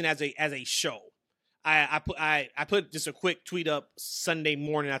about Collision as a show. I put just a quick tweet up Sunday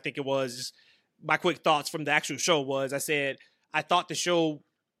morning, I think it was. Just my quick thoughts from the actual show was, I said, I thought the show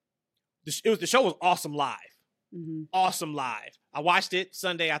was awesome live. Mm-hmm. Awesome live. I watched it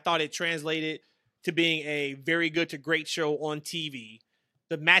Sunday. I thought it translated to being a very good to great show on TV.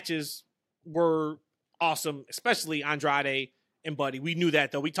 The matches were awesome, especially Andrade and Buddy. We knew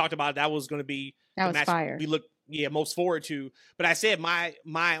that, though. We talked about that was going to be the match fire. We looked most forward to. But I said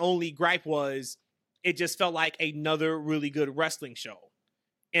my only gripe was it just felt like another really good wrestling show.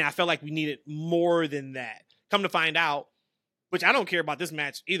 And I felt like we needed more than that. Come to find out, which I don't care about this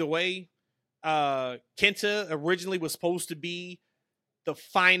match either way. Kenta originally was supposed to be the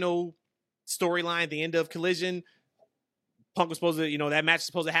final storyline at the end of Collision. Punk was supposed to, that match was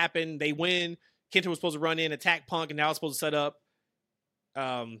supposed to happen. They win. Kenta was supposed to run in, attack Punk, and now it's supposed to set up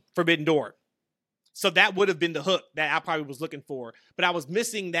Forbidden Door. So that would have been the hook that I probably was looking for. But I was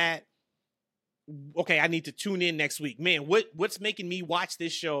missing that. Okay, I need to tune in next week. Man, what's making me watch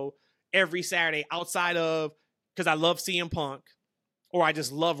this show every Saturday outside of because I love CM Punk or I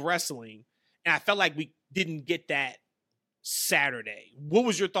just love wrestling? And I felt like we didn't get that Saturday. What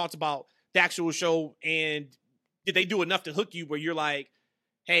was your thoughts about the actual show? And did they do enough to hook you where you're like,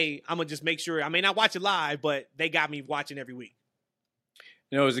 hey, I'm going to just make sure I may not watch it live, but they got me watching every week?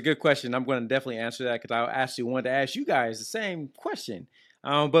 It was a good question. I'm going to definitely answer that because I actually wanted to ask you guys the same question.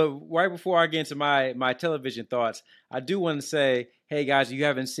 But right before I get into my television thoughts, I do want to say, hey, guys, if you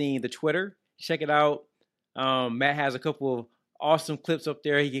haven't seen the Twitter, check it out. Matt has a couple of awesome clips up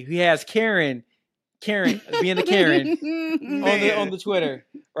there. He has Karen being a Karen on the Twitter,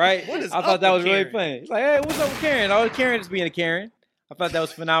 right? I thought that was really funny. It's like, hey, what's up with Karen? Oh, Karen is being a Karen. I thought that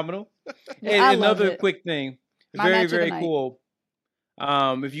was phenomenal. And another quick thing, very, very cool.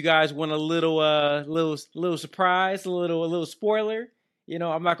 If you guys want a little surprise, a little spoiler,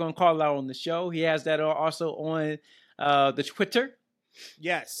 I'm not going to call it out on the show. He has that also on the Twitter.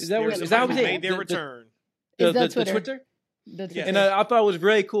 Yes, is that what they made their return? The Twitter. Yes. And I thought it was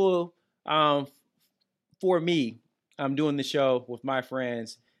really cool for me. I'm doing the show with my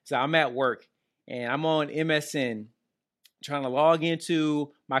friends. So I'm at work and I'm on MSN trying to log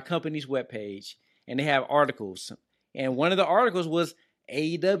into my company's webpage and they have articles. And one of the articles was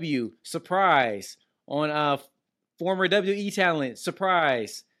AEW surprise on former WE talent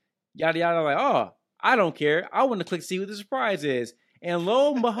surprise. Yada yada. I'm like, oh, I don't care. I want to click see what the surprise is. And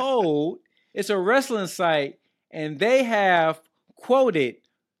lo and behold, it's a wrestling site. And they have quoted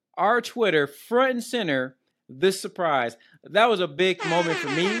our Twitter front and center this surprise. That was a big moment for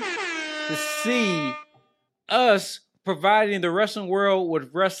me to see us providing the wrestling world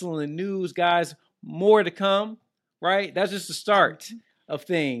with wrestling news, guys. More to come, right? That's just the start of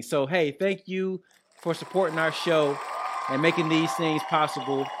things. So, hey, thank you for supporting our show and making these things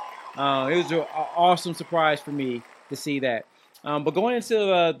possible. It was an awesome surprise for me to see that. But going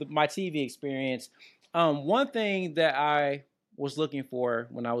into my TV experience, one thing that I was looking for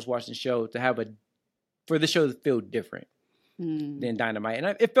when I was watching the show for the show to feel different than Dynamite,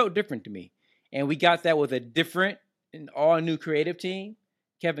 and it felt different to me. And we got that with a different and all new creative team,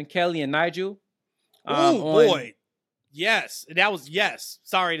 Kevin Kelly and Nigel. Oh boy, yes, that was yes.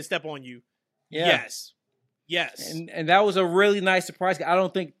 Sorry to step on you. Yeah. Yes. And that was a really nice surprise. I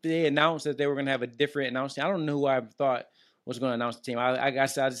don't think they announced that they were going to have a different announcement. I don't know who I thought was going to announce the team. I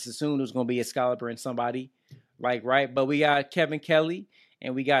guess I just assumed it was going to be Excalibur and somebody, right? But we got Kevin Kelly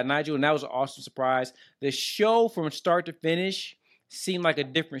and we got Nigel, and that was an awesome surprise. The show from start to finish seemed like a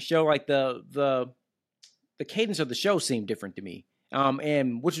different show. Like the cadence of the show seemed different to me,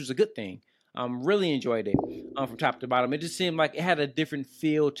 and which was a good thing. Really enjoyed it from top to bottom. It just seemed like it had a different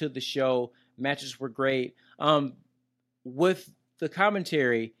feel to the show. Matches were great. With the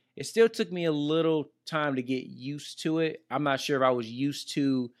commentary, it still took me a little time to get used to it. I'm not sure if I was used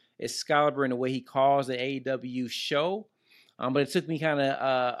to Excalibur and the way he calls the AEW show, but it took me kind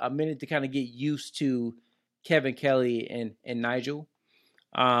of a minute to kind of get used to Kevin Kelly and Nigel.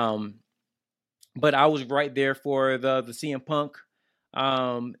 But I was right there for the CM Punk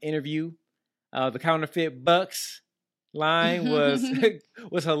interview. The counterfeit Bucks line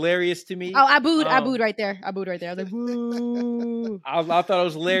was hilarious to me. Oh, I booed right there. I was like, boo. I thought it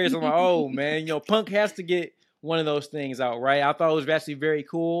was hilarious. I'm like, oh man, Punk has to get one of those things out, right? I thought it was actually very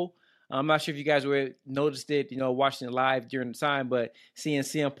cool. I'm not sure if you guys noticed it, watching it live during the time, but seeing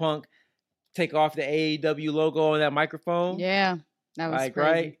CM Punk take off the AEW logo on that microphone. Yeah, that was crazy.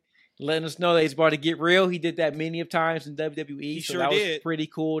 Right? Letting us know that he's about to get real. He did that many of times in WWE, so that was pretty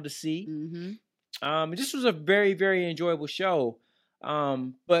cool to see. Mm-hmm. It just was a very, very enjoyable show.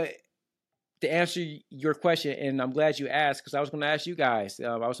 But to answer your question, and I'm glad you asked, because I was going to ask you guys.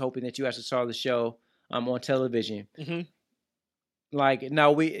 I was hoping that you actually saw the show on television. Mm-hmm.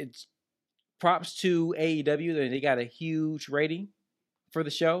 It's props to AEW. They got a huge rating for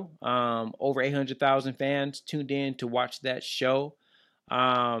the show. Over 800,000 fans tuned in to watch that show.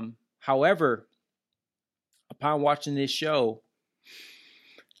 However, upon watching this show,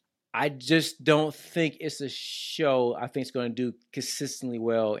 I just don't think it's a show I think it's going to do consistently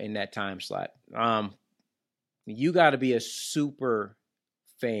well in that time slot. You got to be a super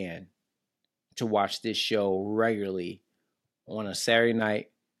fan to watch this show regularly on a Saturday night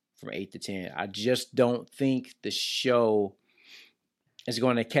from 8 to 10. I just don't think the show is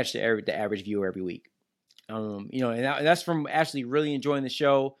going to catch the average viewer every week. And that's from actually really enjoying the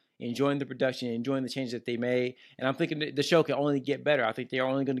show, enjoying the production, enjoying the changes that they made. And I'm thinking the show can only get better. I think they're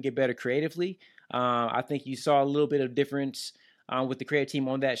only going to get better creatively. I think you saw a little bit of difference with the creative team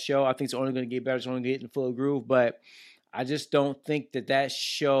on that show. I think it's only going to get better. It's only going to get in full groove. But I just don't think that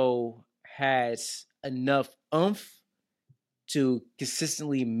show has enough oomph to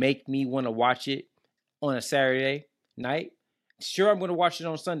consistently make me want to watch it on a Saturday night. Sure, I'm going to watch it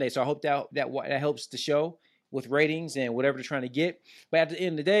on Sunday. So I hope that helps the show with ratings and whatever they're trying to get. But at the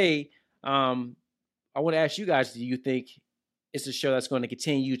end of the day, I want to ask you guys, do you think it's a show that's going to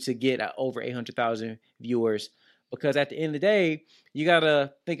continue to get over 800,000 viewers? Because at the end of the day, you got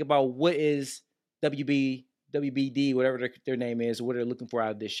to think about what is WBD, whatever their name is, what they're looking for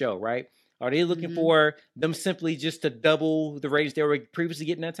out of this show, right? Are they looking for them simply just to double the ratings they were previously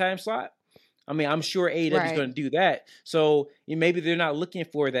getting that time slot? I mean, I'm sure AEW is going to do that. So maybe they're not looking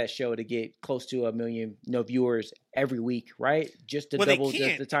for that show to get close to 1 million viewers every week, right? Just to double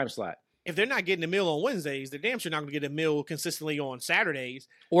the time slot. If they're not getting a meal on Wednesdays, they're damn sure not going to get a meal consistently on Saturdays.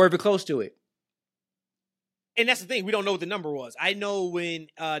 Or even close to it. And that's the thing. We don't know what the number was. I know when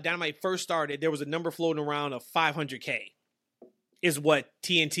Dynamite first started, there was a number floating around of 500K is what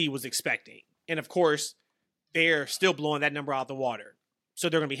TNT was expecting. And of course, they're still blowing that number out the water. So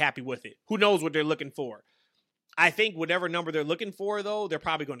they're going to be happy with it. Who knows what they're looking for? I think whatever number they're looking for, though, they're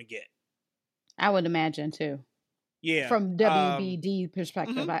probably going to get. I would imagine, too. Yeah. From WBD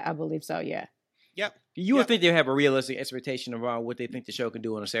perspective, I believe so, yeah. Yep. You would think they have a realistic expectation around what they think the show can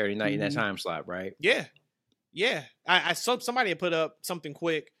do on a Saturday night in that time slot, right? Yeah. Yeah. I saw somebody had put up something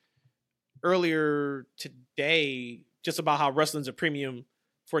quick earlier today just about how wrestling's a premium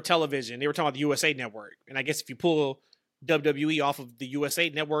for television. They were talking about the USA Network. And I guess if you pull WWE off of the USA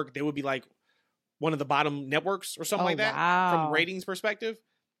Network, they would be like one of the bottom networks or something like that from a ratings perspective.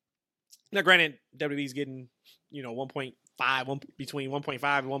 Now, granted, WWE's getting, 1.5, between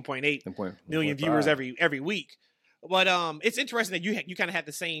 1.5 and 1.8 million viewers every week. But it's interesting that you kind of had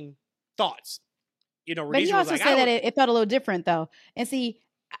the same thoughts. But you also said that it felt a little different, though. And see,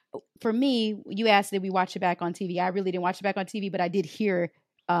 for me, you asked did we watch it back on TV? I really didn't watch it back on TV, but I did hear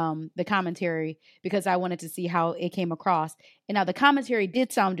the commentary because I wanted to see how it came across. And now the commentary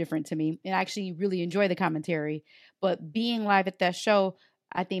did sound different to me, and I actually really enjoy the commentary. But being live at that show,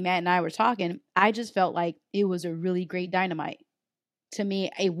 I think Matt and I were talking, I just felt like it was a really great Dynamite. To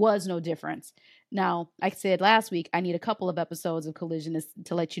me, it was no difference. Now, like I said last week, I need a couple of episodes of Collision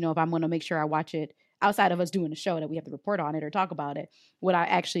to let you know if I'm going to make sure I watch it outside of us doing a show that we have to report on it or talk about it. Would I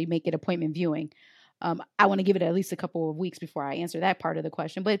actually make it appointment viewing? I want to give it at least a couple of weeks before I answer that part of the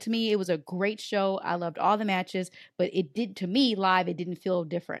question. But to me, it was a great show. I loved all the matches, but it did, to me, live, it didn't feel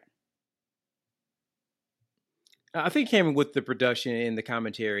different. I think it came with the production and the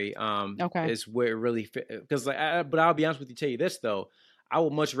commentary. Okay. Is where it really fit. Because, but I'll be honest with you, tell you this though, I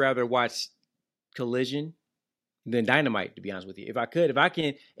would much rather watch Collision than Dynamite. To be honest with you, if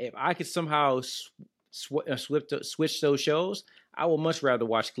I could somehow switch those shows, I would much rather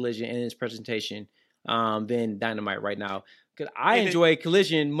watch Collision and its presentation than Dynamite right now. Because I enjoy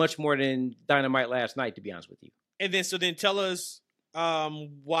Collision much more than Dynamite last night. To be honest with you. And then tell us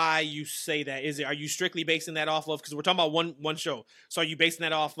why you say that. Are you strictly basing that off of, because we're talking about one show, so are you basing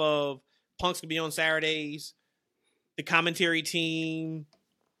that off of Punk's gonna be on Saturdays, the commentary team,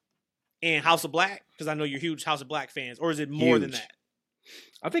 and House of Black? Because I know you're huge House of Black fans, or is it more than that?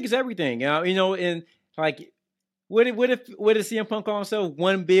 I think it's everything. And like, what did CM Punk call himself?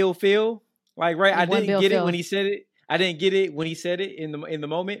 One Bill Phil? Like, right? I didn't get it when he said it. I didn't get it when he said it in the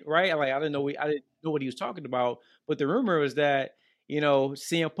moment, right? Like, I didn't know what he was talking about. But the rumor was that,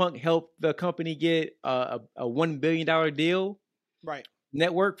 CM Punk helped the company get a $1 billion deal, right?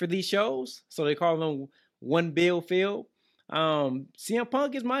 Network for these shows. So they call them One Bill Phil. CM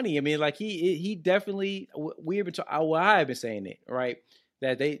Punk is money. I mean, like he definitely. I have been saying it, right?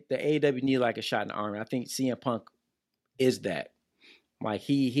 That the AEW need like a shot in the arm. I think CM Punk is that. Like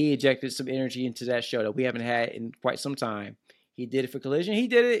he injected some energy into that show that we haven't had in quite some time. He did it for Collision. He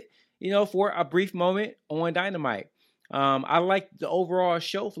did it, for a brief moment on Dynamite. I like the overall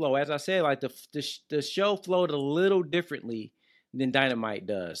show flow. As I said, like the show flowed a little differently than Dynamite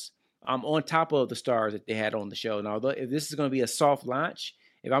does. On top of the stars that they had on the show. Now, if this is going to be a soft launch,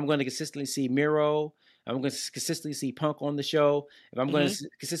 if I'm going to consistently see Miro, I'm going to consistently see Punk on the show. If I'm going to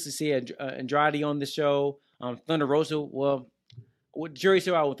consistently see Andrade on the show, Thunder Rosa, well, jury's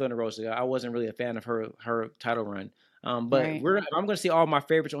still out with Thunder Rosa. I wasn't really a fan of her title run. But I'm going to see all my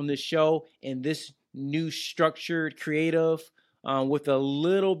favorites on this show in this new structured creative with a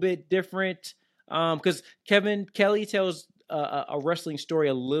little bit different. Because Kevin Kelly tells a wrestling story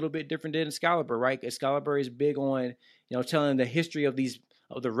a little bit different than Excalibur, right? Excalibur is big on, telling the history of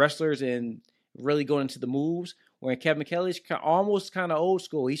the wrestlers and really going into the moves. Where Kevin Kelly's almost kind of old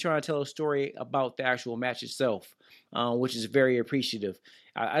school. He's trying to tell a story about the actual match itself, which is very appreciative.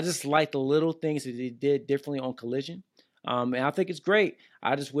 I just like the little things that he did differently on Collision. And I think it's great.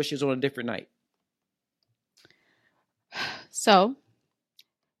 I just wish it was on a different night. So,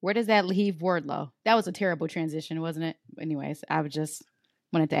 where does that leave Wardlow? That was a terrible transition, wasn't it? Anyways, I just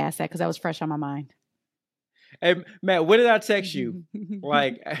wanted to ask that because that was fresh on my mind. Hey, Matt, what did I text you?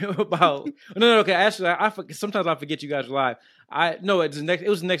 Like about no. Okay, actually, sometimes I forget you guys are live. It was the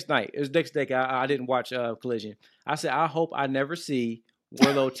next night. It was the next day. I didn't watch Collision. I said I hope I never see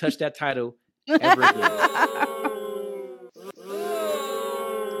Wardlow touch that title ever again.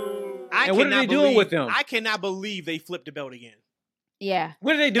 And what are they doing with him? I cannot believe they flipped the belt again. Yeah.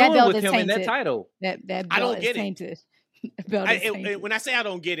 What are they doing with him in that title? That belt I don't get it. When I say I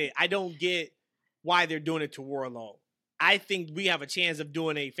don't get it, I don't get why they're doing it to Wardlow. I think we have a chance of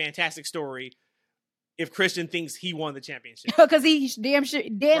doing a fantastic story if Christian thinks he won the championship. Because he damn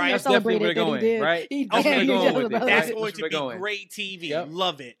near celebrated that he did. Right? That's going to be great TV. Yep.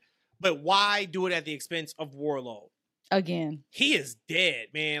 Love it. But why do it at the expense of Wardlow? Again. He is dead,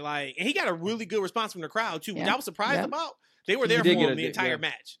 man. Like, and he got a really good response from the crowd, too, which I was surprised about. They were there for him the entire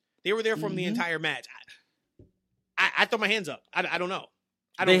match. They were there for him the entire match. I throw my hands up. I don't know.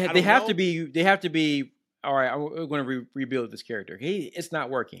 They have to be. All right, we're going to rebuild this character. It's not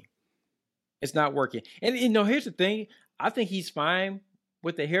working. It's not working. And here's the thing. I think he's fine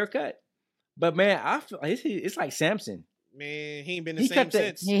with the haircut, but man, I feel like it's like Samson. Man, he ain't been the same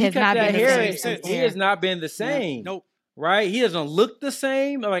since. He has not been the same since. He has not been the same. Yeah. Nope. Right? He doesn't look the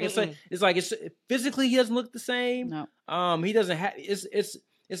same. Like it's physically he doesn't look the same. No. He doesn't have.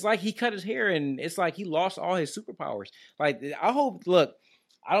 It's like he cut his hair and it's like he lost all his superpowers. Like I hope. Look,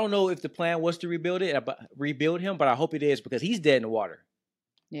 I don't know if the plan was to rebuild him, but I hope it is because he's dead in the water.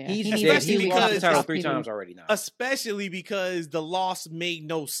 Yeah, he's dead. He lost the title 3 times already now. Especially because the loss made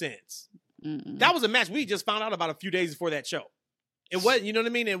no sense. Mm-mm. That was a match we just found out about a few days before that show. It was, you know what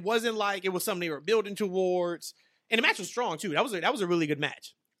I mean? It wasn't like it was something they were building towards. And the match was strong too. That was a really good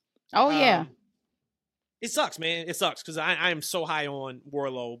match. Oh yeah. It sucks, man. It sucks because I am so high on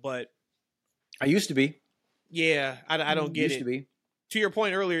Wardlow, but I used to be. Yeah, I don't get used it. To be. To your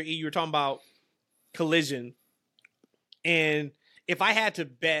point earlier, E, you were talking about Collision, and if I had to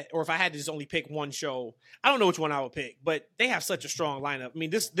bet, or if I had to just only pick one show, I don't know which one I would pick, but they have such a strong lineup. I mean,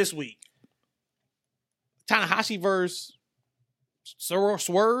 this week, Tanahashi versus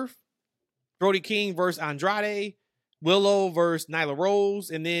Swerve, Brody King versus Andrade, Willow versus Nyla Rose,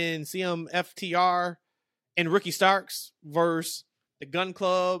 and then CMFTR and Ricky Starks versus the Gun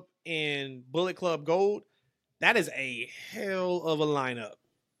Club and Bullet Club Gold. That is a hell of a lineup.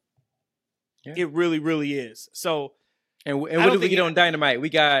 Yeah. It really, really is. So, and what do we get on Dynamite? We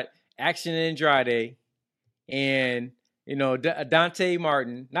got Action Andrade and, Dante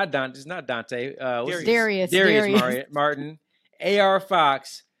Martin. It's not Dante. Darius Martin. AR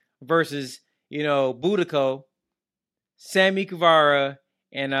Fox versus, Budico, Sammy Guevara,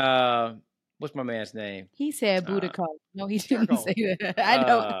 and what's my man's name? He said Budico. No, he didn't say that. I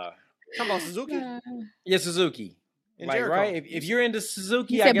know. Talking about Suzuki? Yeah, Suzuki. Right? If you're into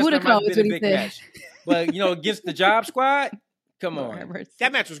Suzuki, I guess Budico that might have been a big match. But, against the Job Squad, come on.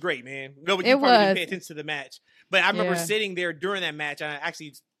 That match was great, man. Nobody probably didn't pay attention to the match. But I remember sitting there during that match. I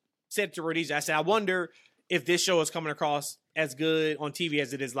actually said to Rhodesia, I said, I wonder if this show is coming across as good on TV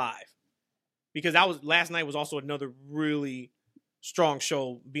as it is live. Because last night was also another really strong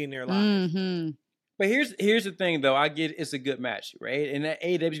show being there live. Mm-hmm. But here's the thing, though. I get it's a good match, right? And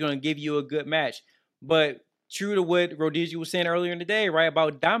AEW is going to give you a good match. But true to what Rhodesia was saying earlier in the day, right,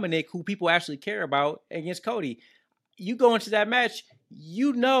 about Dominic, who people actually care about, against Cody. You go into that match,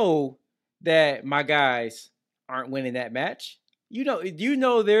 that my guys aren't winning that match. You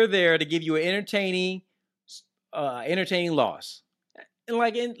know they're there to give you an entertaining loss. And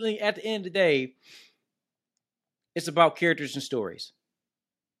at the end of the day, it's about characters and stories.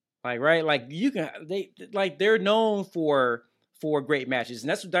 They're known for great matches, and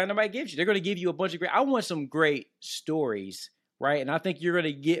that's what Dynamite gives you. They're going to give you a bunch of great. I want some great stories, right? And I think you're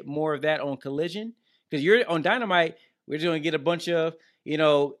going to get more of that on Collision, because you're on Dynamite. We're just going to get a bunch of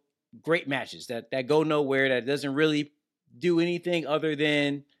great matches that go nowhere, that doesn't really do anything other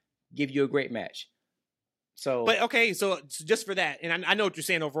than give you a great match. So, but okay, so just for that, and I know what you're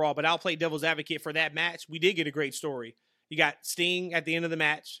saying overall, but I'll play devil's advocate for that match. We did get a great story. You got Sting at the end of the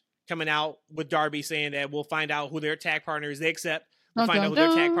match coming out with Darby saying that we'll find out who their tag partner is. They accept. We'll find out who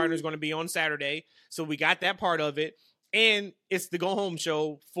their tag partner is going to be on Saturday. So we got that part of it. And it's the go home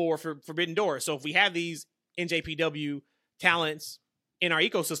show for Forbidden Door. So if we have these NJPW talents in our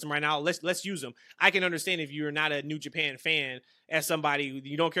ecosystem right now, let's use them. I can understand if you're not a New Japan fan, as somebody,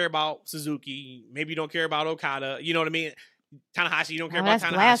 you don't care about Suzuki, maybe you don't care about Okada, you know what I mean? Tanahashi, you don't care about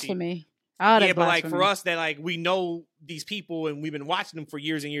Tanahashi. Blasphemy. Yeah, but for us that we know these people and we've been watching them for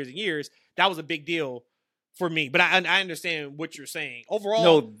years and years and years, that was a big deal for me. But I understand what you're saying. Overall,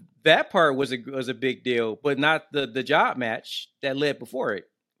 no, that part was a big deal, but not the job match that led before it.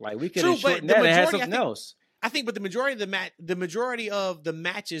 We could have shortened that and had something else. I think, but the majority of the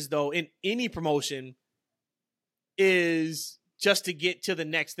matches though in any promotion is just to get to the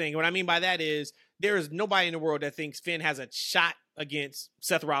next thing. What I mean by that is there is nobody in the world that thinks Finn has a shot against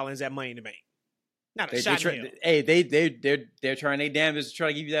Seth Rollins at Money in the Bank. Not a shot. They're trying their damnedest to try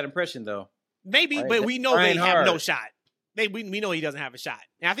to give you that impression, though. Maybe, right? But we know they have no shot. We know he doesn't have a shot.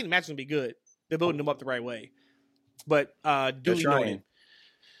 And I think the match is gonna be good. They're building him up the right way. But duly noted.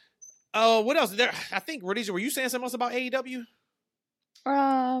 What else? I think Rhodesia, were you saying something else about AEW?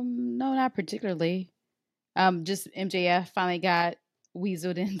 No, not particularly. Just MJF finally got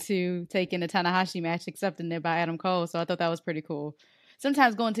weaseled into taking the Tanahashi match, accepting it by Adam Cole. So I thought that was pretty cool.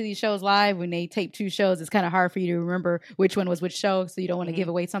 Sometimes going to these shows live, when they tape 2 shows, it's kind of hard for you to remember which one was which show. So you don't want to give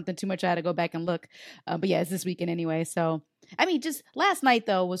away something too much. I had to go back and look. But yeah, it's this weekend anyway. So, I mean, just last night,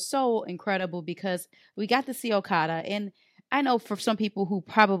 though, was so incredible because we got to see Okada. And I know for some people who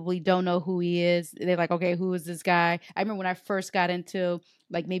probably don't know who he is, they're like, okay, who is this guy? I remember when I first got into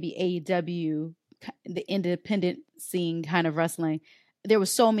maybe AEW, the independent scene kind of wrestling, there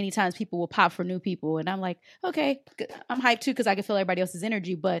was so many times people will pop for new people. And I'm like, okay, I'm hyped too because I can feel everybody else's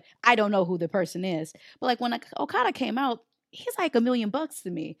energy, but I don't know who the person is. But when Okada came out, he's like $1 million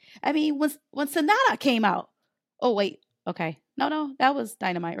to me. I mean, when Sonata came out, oh, wait, okay. No, that was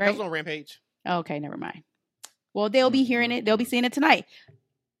Dynamite, right? That was on Rampage. Okay, never mind. Well, they'll be hearing it. They'll be seeing it tonight.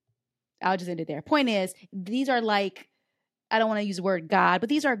 I'll just end it there. Point is, these are I don't want to use the word God, but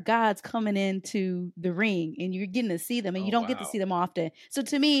these are gods coming into the ring and you're getting to see them and you don't get to see them often. So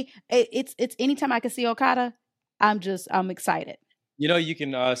to me, it's anytime I can see Okada, I'm excited. You know, you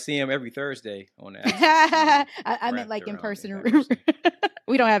can see him every Thursday on that. I meant like in person.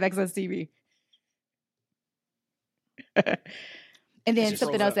 We don't have Access TV. And then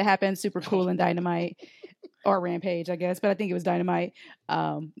something else that happened super cool in Dynamite or Rampage, I guess, but I think it was Dynamite.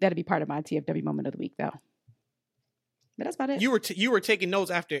 That'd be part of my TFW moment of the week, though. But that's about it. You were taking notes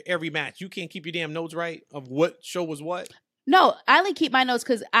after every match. You can't keep your damn notes right of what show was what. No, I only keep my notes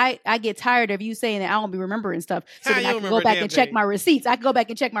because I get tired of you saying that I won't be remembering stuff. So then I can go back and check my receipts. I can go back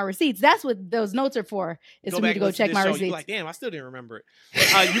and check my receipts. That's what those notes are for. Is for me to go check my receipts. You're like, damn, I still didn't remember it.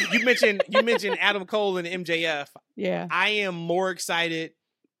 You mentioned Adam Cole and MJF. Yeah, I am more excited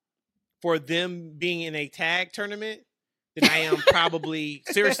for them being in a tag tournament than I am probably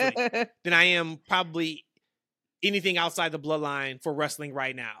anything outside the bloodline for wrestling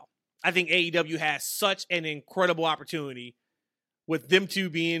right now. I think AEW has such an incredible opportunity with them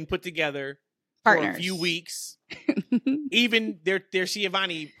two being put together Partners. For a few weeks. Even their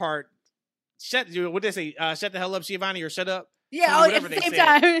Schiavone part. What did they say? Shut the hell up, Schiavone, or shut up? Yeah, at the same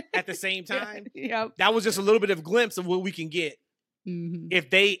time. At the same time. Yeah. That was just a little bit of glimpse of what we can get if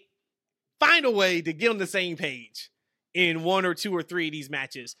they find a way to get on the same page in 1 or 2 or 3 of these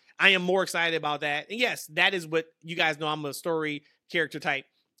matches. I am more excited about that. And yes, that is what you guys know. I'm a story character type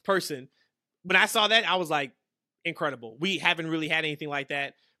person. When I saw that, I was like, incredible. We haven't really had anything like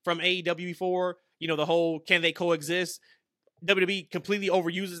that from AEW before. You know, the whole can they coexist? WWE completely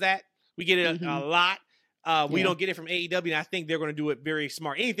overuses that. We get it a lot. We don't get it from AEW, and I think they're going to do it very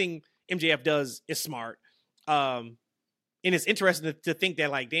smart. Anything MJF does is smart. And it's interesting to think that,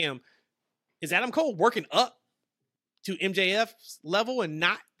 like, damn, is Adam Cole working up to MJF's level and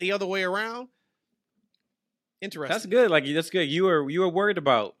not the other way around? Interesting. That's good. That's good. You were worried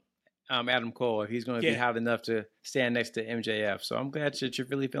about Adam Cole if he's going to be hot enough to stand next to MJF. So I'm glad that you're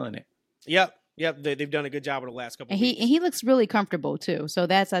really feeling it. Yep. They've done a good job over the last couple of weeks. And he looks really comfortable too. So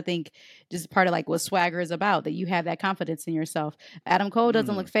that's, I think, just part of like what swagger is about, that you have that confidence in yourself. Adam Cole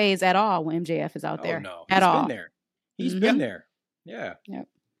doesn't look phased at all when MJF is out there. No. At all. Been there. He's been there. Yeah. Yep.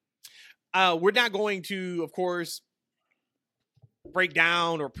 We're not going to, of course, break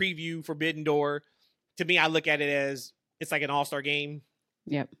down or preview Forbidden Door. To me, I look at it as it's like an all-star game.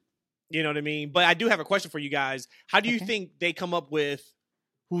 Yep. You know what I mean? But I do have a question for you guys. How do you think they come up with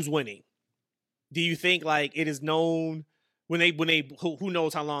who's winning? Do you think like it is known when they who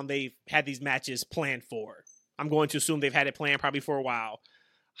knows how long they've had these matches planned for? I'm going to assume they've had it planned probably for a while.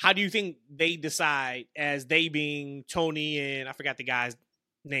 How do you think they decide, as they being Tony and I forgot the guy's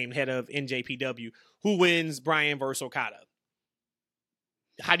name, head of NJPW, who wins Bryan versus Okada?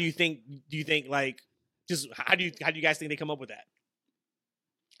 How do you think? Do you think like just how do you guys think they come up with that?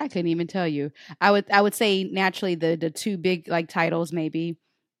 I couldn't even tell you. I would say naturally the 2 big like titles maybe,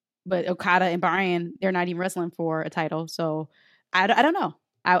 but Okada and Bryan, they're not even wrestling for a title, so I don't know.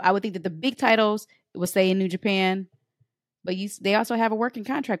 I would think that the big titles would stay in New Japan, but they also have a working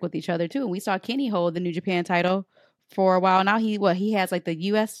contract with each other too. And we saw Kenny hold the New Japan title for a while now. He has like the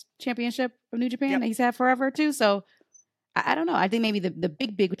U.S. Championship of New Japan that he's had forever too. So I don't know. I think maybe the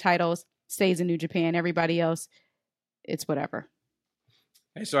big titles stays in New Japan. Everybody else, it's whatever.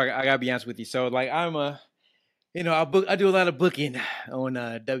 Hey, so I gotta be honest with you. So like I'm I do a lot of booking on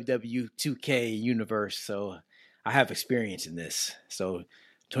WW 2K Universe, so I have experience in this. So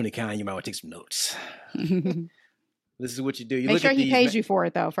Tony Khan, you might want to take some notes. This is what you do. You make sure he pays you for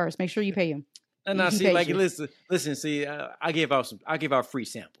it though. First, make sure you pay him. And see, like, listen. See, I gave out free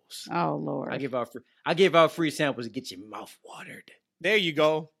samples. Oh Lord, I gave out free samples to get your mouth watered. There you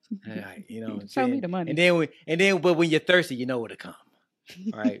go. You know, show me the money. But when you're thirsty, you know where to come.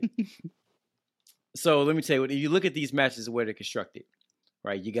 All right. So let me tell you, if you look at these matches where they're constructed,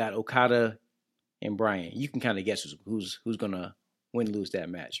 right? You got Okada and Bryan. You can kind of guess who's gonna win, lose that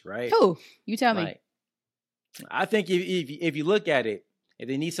match, right? Who? You tell me. I think if you look at it, if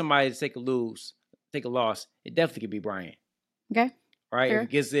they need somebody to take a loss, it definitely could be Bryan. Okay. Right? Sure.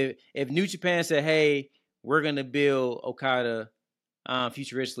 Because if New Japan said, hey, we're gonna build Okada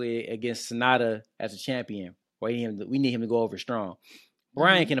futuristically against Sonata as a champion, we need him to go over strong.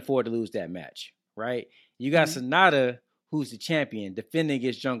 Bryan can afford to lose that match, right? You got Sonata, who's the champion, defending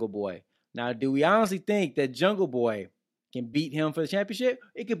against Jungle Boy. Now, do we honestly think that Jungle Boy can beat him for the championship?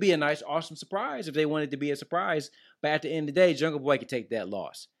 It could be a nice, awesome surprise if they wanted to be a surprise. But at the end of the day, Jungle Boy could take that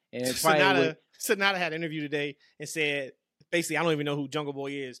loss. And Sonata had an interview today and said, basically, I don't even know who Jungle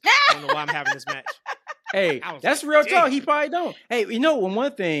Boy is. I don't know why I'm having this match. Hey, that's real talk. He probably don't. Hey, you know,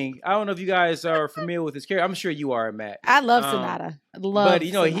 one thing, I don't know if you guys are familiar with his character. I'm sure you are, Matt. I love Sonata. But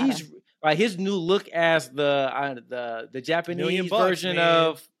you know, Sonata. He's like his new look as the Japanese version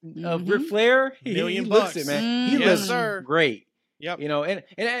of Ric Flair. He looks it, man. He looks great. Yep. You know, and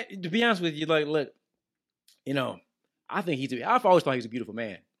to be honest with you, like, look, you know, I think I've always thought he was a beautiful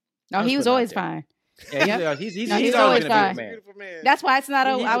man. Oh, he was always fine. Yeah, he's always always been fine. a beautiful man. That's why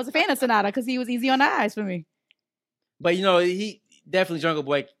I was a fan of Sonata, because he was easy on the eyes for me. But you know, he definitely Jungle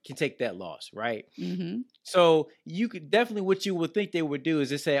Boy can take that loss, right? Mm-hmm. So you could definitely, what you would think they would do is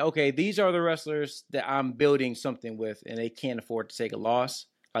they say, okay, these are the wrestlers that I'm building something with, and they can't afford to take a loss.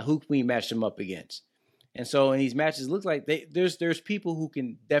 Like, who can we match them up against? And so in these matches, it looks like there's people who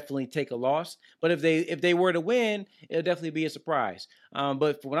can definitely take a loss. But if they were to win, it'll definitely be a surprise.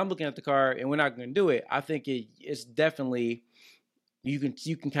 But when I'm looking at the card, and we're not going to do it, I think it's definitely you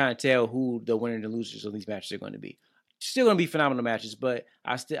can kind of tell who the winners and losers of these matches are going to be. Still going to be phenomenal matches, but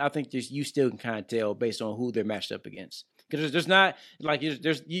I think you still can kind of tell based on who they're matched up against. Because there's not like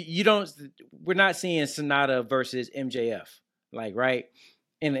we're not seeing Sonata versus MJF, like, right,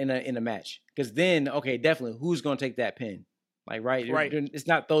 in a match. Because then, okay, definitely who's going to take that pin, like, right? It's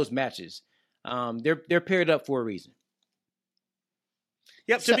not those matches. They're paired up for a reason.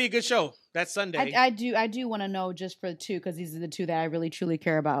 Yep, should be a good show. That's Sunday. I do want to know, just for the two, because these are the two that I really truly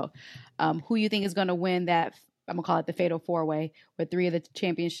care about. Who you think is going to win that? I'm gonna call it the Fatal 4-Way, where 3 of the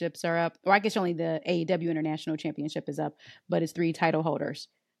championships are up. Or I guess only the AEW International Championship is up, but it's 3 title holders.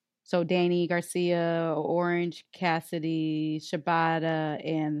 So Danny Garcia, Orange Cassidy, Shibata,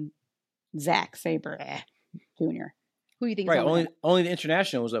 and Zack Sabre Jr. Who do you think? Right, only the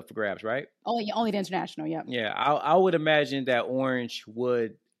international was up for grabs, right? Only the international. Yep. Yeah, I would imagine that Orange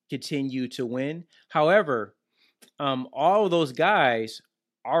would continue to win. However, all of those guys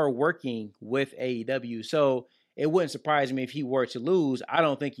are working with AEW, so it wouldn't surprise me if he were to lose. I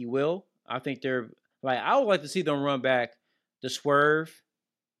don't think he will. I think I would like to see them run back the Swerve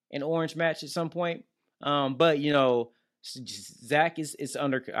and Orange match at some point. But you know, Zach is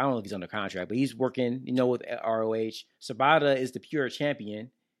under. I don't know if he's under contract, but he's working, you know, with ROH. Sabata is the pure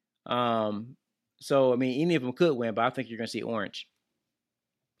champion. So I mean, any of them could win, but I think you're gonna see Orange.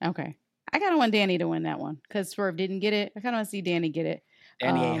 Okay, I kind of want Danny to win that one because Swerve didn't get it. I kind of want to see Danny get it.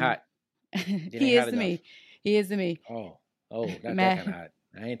 Danny ain't hot. He is to me. He is to me. Oh, not that kind of hot.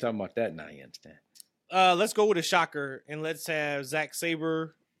 I ain't talking about that now. You understand? Let's go with a shocker and let's have Zack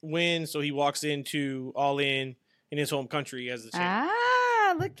Sabre win, so he walks into All In his home country as the champ.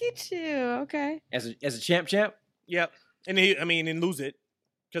 Ah, look at you. Okay. As a champ. Yep. And lose it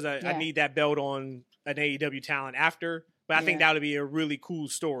because I need that belt on an AEW talent after. But I think that would be a really cool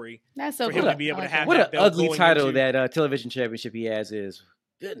story. That's so for cool. him to be able to have what that an belt ugly going title into. that television championship he has is.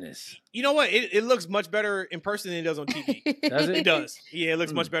 Goodness. You know what? It looks much better in person than it does on TV. Does it? It does. Yeah, it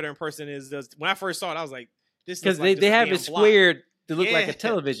looks much better in person than it does. When I first saw it, I was like, this because like they have it squared block. to look like a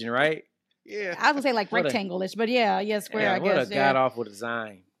television, right? Yeah. I was gonna say like rectangle-ish, but square. I guess. What a god awful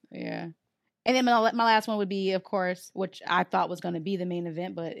design. Yeah. And then my last one would be, of course, which I thought was going to be the main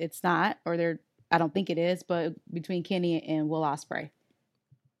event, but it's not, I don't think it is, but between Kenny and Will Ospreay.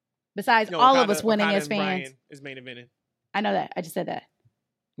 Besides all of us winning as fans. Brian is main eventing. I know that. I just said that.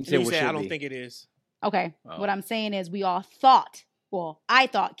 You said I don't think it is. Okay. Oh. What I'm saying is we all thought, I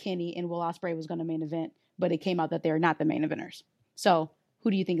thought Kenny and Will Ospreay was going to main event, but it came out that they're not the main eventers. So who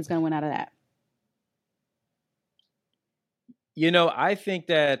do you think is going to win out of that? You know, I think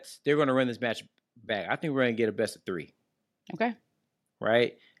that they're going to run this match back. I think we're going to get a best of 3. Okay.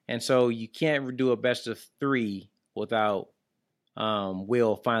 Right? And so you can't do a best of 3 without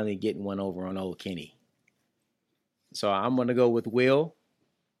Will finally getting one over on old Kenny. So I'm going to go with Will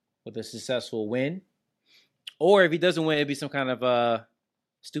with a successful win. Or if he doesn't win, it'd be some kind of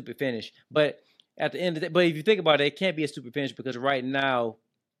stupid finish. But at the end of the day, but if you think about it, it can't be a stupid finish because right now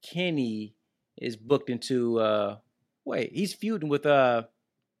Kenny is booked into he's feuding with Callis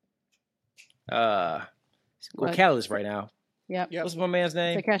right now. Yep. What's my man's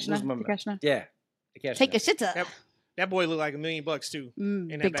name? Takeshita. Yeah. Take a shit up. That boy looked like $1 million too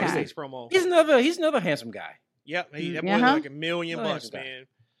in that backstage promo. He's another handsome guy. Yep. That boy looked like $1 million, man.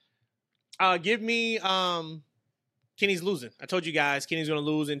 Give me Kenny's losing. I told you guys Kenny's gonna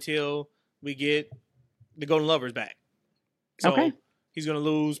lose until we get the Golden Lovers back. So he's gonna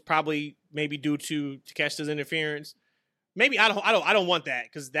lose probably maybe due to Takeshita's interference. Maybe I don't want that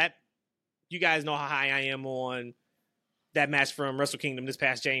because that you guys know how high I am on that match from Wrestle Kingdom this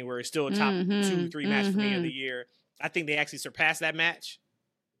past January. Still a top 2-3 match for me of the year. I think they actually surpassed that match.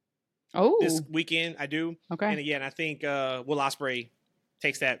 This weekend, I do. Okay. And again, I think Will Ospreay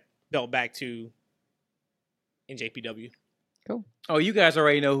takes that belt back to NJPW. Cool. Oh, you guys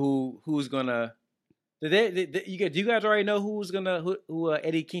already know who's gonna. Do you guys already know who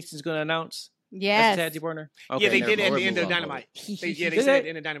Eddie Kingston's gonna announce? Yes. As tag partner? Okay, yeah, they did at the end of Dynamite. They said it at the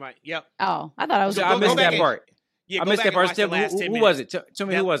end of Dynamite. Yep. Oh, I thought I was. I missed that part. Yeah, I go missed back that and part. watch the last 10 Who minutes. was it? Tell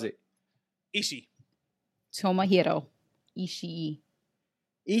me That- who was it? Ishii. Tomohiro Ishii.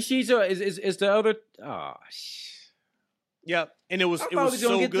 Ishii is the other. Oh, Yep, and it was I it thought was we was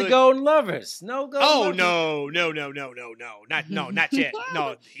gonna so get good. the Golden Lovers. No Golden Oh Lovers. no, not yet.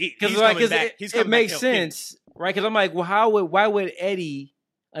 No, he's Because coming back. He's coming it makes back. sense, right? Because I'm like, well, why would Eddie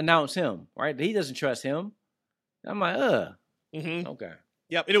announce him? Right? He doesn't trust him. I'm like, Mm-hmm. okay.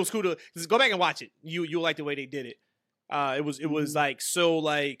 Yep, and it was cool to just go back and watch it. You'll like the way they did it. It was like so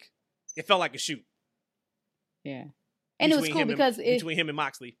like it felt like a shoot. Yeah, and it was cool because between him and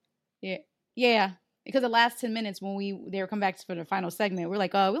Moxley. Yeah. Because the last 10 minutes when they were coming back for the final segment, we're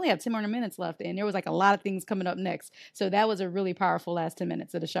like, oh, we only have 10 more minutes left. And there was like a lot of things coming up next. So that was a really powerful last 10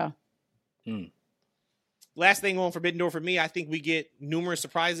 minutes of the show. Last thing on Forbidden Door for me, I think we get numerous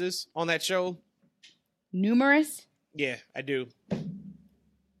surprises on that show. Numerous? Yeah, I do.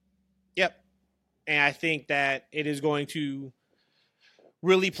 Yep. And I think that it is going to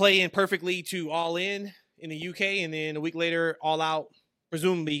really play in perfectly to All In the UK. And then a week later, All Out,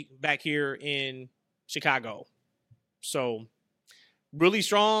 presumably back here in Chicago. So really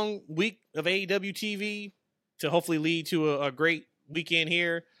strong week of AEW TV to hopefully lead to a great weekend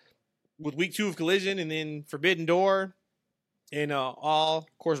here with week 2 of Collision and then Forbidden Door and all, of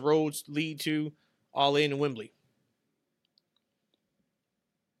course, roads lead to All In Wembley.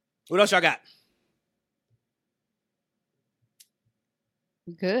 What else y'all got?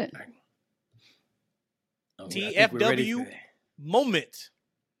 Good. TFW moment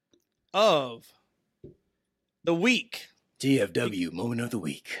of the week. TFW moment of the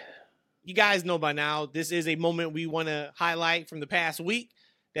week. You guys know by now, this is a moment we want to highlight from the past week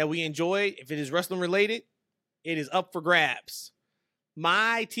that we enjoyed. If it is wrestling related, it is up for grabs.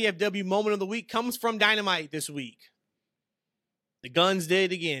 My TFW moment of the week comes from Dynamite this week. The Guns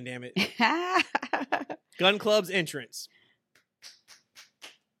did it again, damn it. Gun Club's entrance.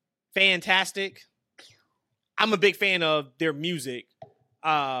 Fantastic. I'm a big fan of their music,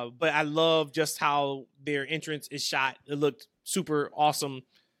 but I love just how their entrance is shot. It looked super awesome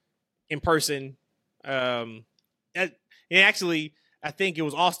in person. And actually, I think it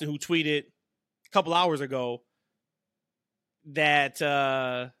was Austin who tweeted a couple hours ago that,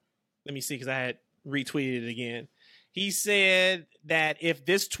 let me see, because I had retweeted it again. He said that if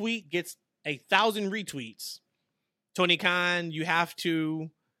this tweet gets 1,000 retweets, Tony Khan, you have to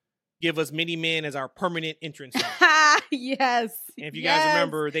give us Mini Men as our permanent entrance song. Yes. And if you guys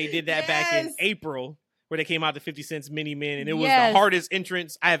remember, they did that back in April, where they came out the 50 Cent's Mini Men, and it was the hardest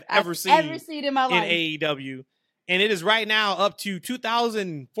entrance I have ever seen in my life. In AEW. And it is right now up to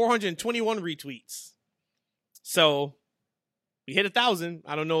 2,421 retweets. So we hit 1,000.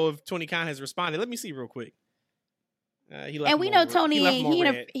 I don't know if Tony Khan has responded. Let me see real quick. And we know Tony,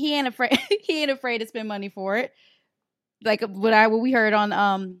 he ain't afraid. He ain't afraid to spend money for it. Like what we heard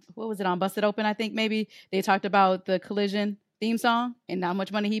on what was it on Busted Open? I think maybe they talked about the Collision theme song and how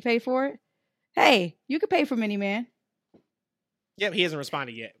much money he paid for it. Hey, you could pay for Mini Man. Yep, he hasn't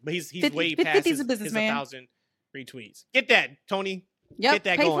responded yet, but he's 50, way past his 1,000 retweets. Get that, Tony. Yep, get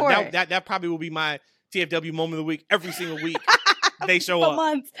that pay going. For it. That probably will be my TFW moment of the week every single week. They show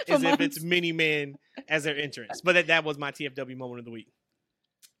up as if it's Mini Man as their entrance. But that was my TFW moment of the week.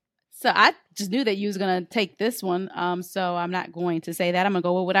 So I just knew that you was going to take this one. So I'm not going to say that. I'm going to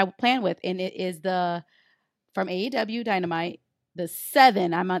go with what I planned with. And it is from AEW Dynamite,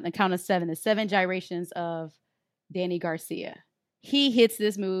 I'm on the count of 7, the 7 gyrations of Danny Garcia. He hits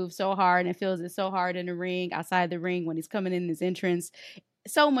this move so hard and feels it so hard in the ring, outside the ring when he's coming in his entrance.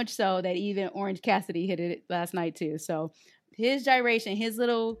 So much so that even Orange Cassidy hit it last night too. So his gyration, his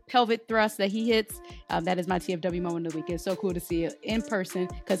little pelvic thrust that he hits, that is my TFW moment of the week. It's so cool to see it in person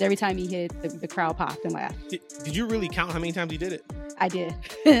because every time he hit, the crowd popped and laughed. Did you really count how many times he did it? I did.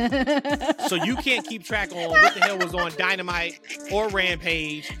 So you can't keep track on what the hell was on Dynamite or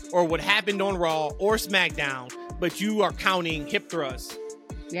Rampage or what happened on Raw or SmackDown, but you are counting hip thrusts.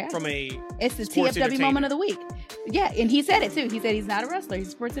 Yeah. It's the TFW moment of the week. Yeah, and he said it too. He said he's not a wrestler; he's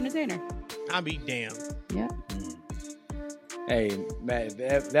a sports entertainer. I'll be damned. Yeah. Hey, man,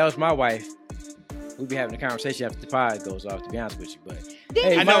 that was my wife. We'll be having a conversation after the pod goes off, to be honest with you. But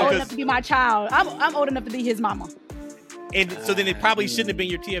Danny's old enough to be my child. I'm old enough to be his mama. And so then it probably shouldn't have been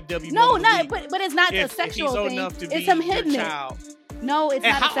your TFW. No, not. But it's not a sexual thing. It's him hitting it. No, it's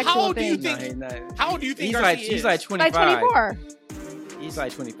not a sexual thing. How old do you think he's like 25? Like 24. He's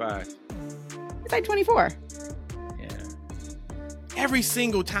like 25. It's like 24. Yeah. Every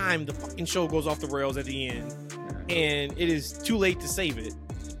single time the fucking show goes off the rails at the end, and it is too late to save it.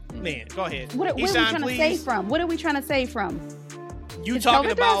 Man, go ahead. What are we trying to save from? What are we trying to save from? you Is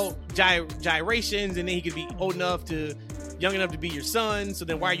talking Pelvic about gyrations, and then he could be young enough to be your son. So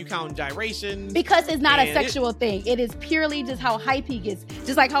then why are you counting gyrations? Because it's not a And sexual thing. It is purely just how hype he gets.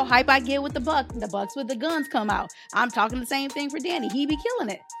 Just like how hype I get with the Bucks with the guns come out. I'm talking the same thing for Danny. He be killing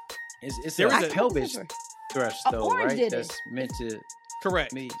it. It's There a was a- pelvic thrust, though, Orange right? did it. That's meant to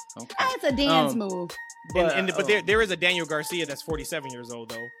Correct. me. Okay. That's a dance move. But there is a Daniel Garcia that's 47 years old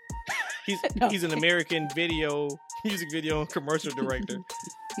though. He's an American music video commercial director.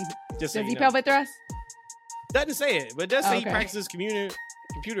 Just so Does you he know. pelvic thrust? Doesn't say it, but it does say he Okay. practices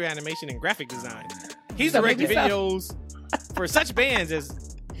computer animation and graphic design. He's So directed maybe so. videos for such bands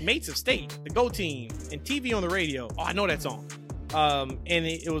as Mates of State, The Go Team, and TV on the Radio. Oh, I know that song. And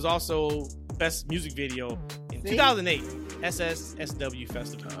it was also best music video in 2008 SSSW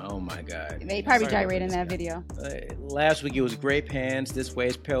Festival. Oh my God. They probably Sorry gyrate in about that this, video. Last week it was great pans. This way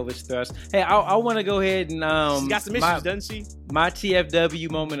it's pelvic thrust. Hey, I want to go ahead and She's got some issues, doesn't she? my TFW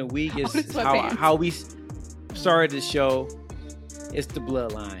moment of the week Oh, the is sweatpants. how we started the show. It's the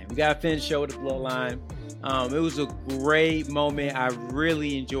bloodline. We got to finish the show with the bloodline. It was a great moment. I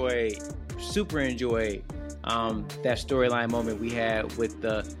really super enjoyed that storyline moment we had with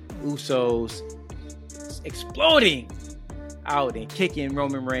the Usos exploding out and kicking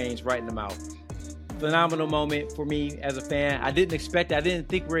Roman Reigns right in the mouth. Phenomenal moment for me as a fan. I didn't expect it. I didn't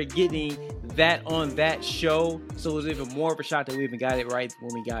think we were getting that on that show. So it was even more of a shock that we even got it right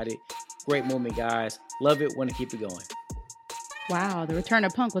when we got it. Great moment, guys. Love it. Want to keep it going. Wow, the return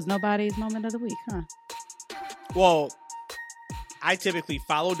of Punk was nobody's moment of the week, huh? Well, I typically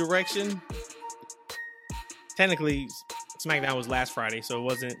follow direction. Technically, SmackDown was last Friday, so it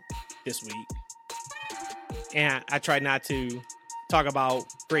wasn't this week. And I try not to talk about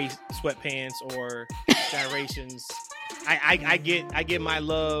great sweatpants or gyrations. I get my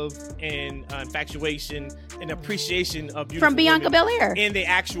love and infatuation and appreciation of beautiful From Bianca women Belair. in the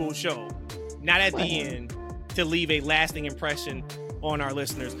actual show, not at the Whatever. end, to leave a lasting impression on our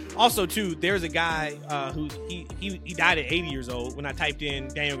listeners. Also, too, there's a guy who he died at 80 years old. When I typed in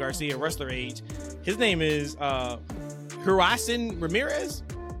Daniel Garcia wrestler age, his name is Hurasin Ramirez.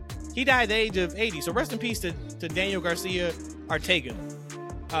 He died at the age of 80. So rest in peace to Daniel Garcia Ortega.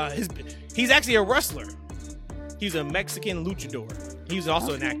 He's actually a wrestler. He's a Mexican luchador. He's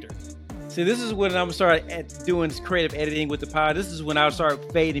also an actor. See, this is when I'm start doing creative editing with the pod. This is when I'll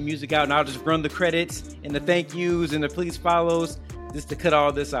start fading music out, and I'll just run the credits and the thank yous and the please follows just to cut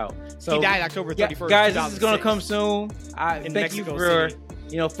all this out. So He died October 31st, guys, this is going to 2006. come soon. In Thank you Mexico for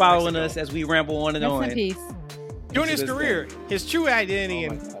City. following Mexico. us as we ramble on and Rest on. in peace. During to his this career, his true identity Oh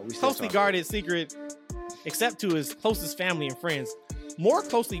my and God, we still closely talking. guarded secret, except to his closest family and friends, more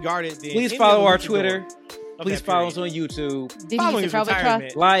closely guarded than Please any follow other our luchador Twitter. of Please that follow us period. on YouTube. Did Following he his use the pelvic retirement,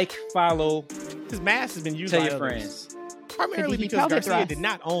 thrust? Like, follow, his mask has been used tell by your others. friends. Primarily Did he because pelvic Garcia thrust? did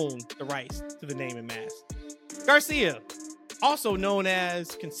not own the rights to the name and mask. Garcia, also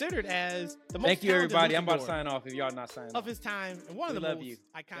considered as the most Thank you, talented everybody. I'm about to luchador sign off if y'all not signing of off. his time and one of We the love most you.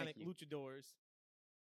 iconic Thank you. luchadors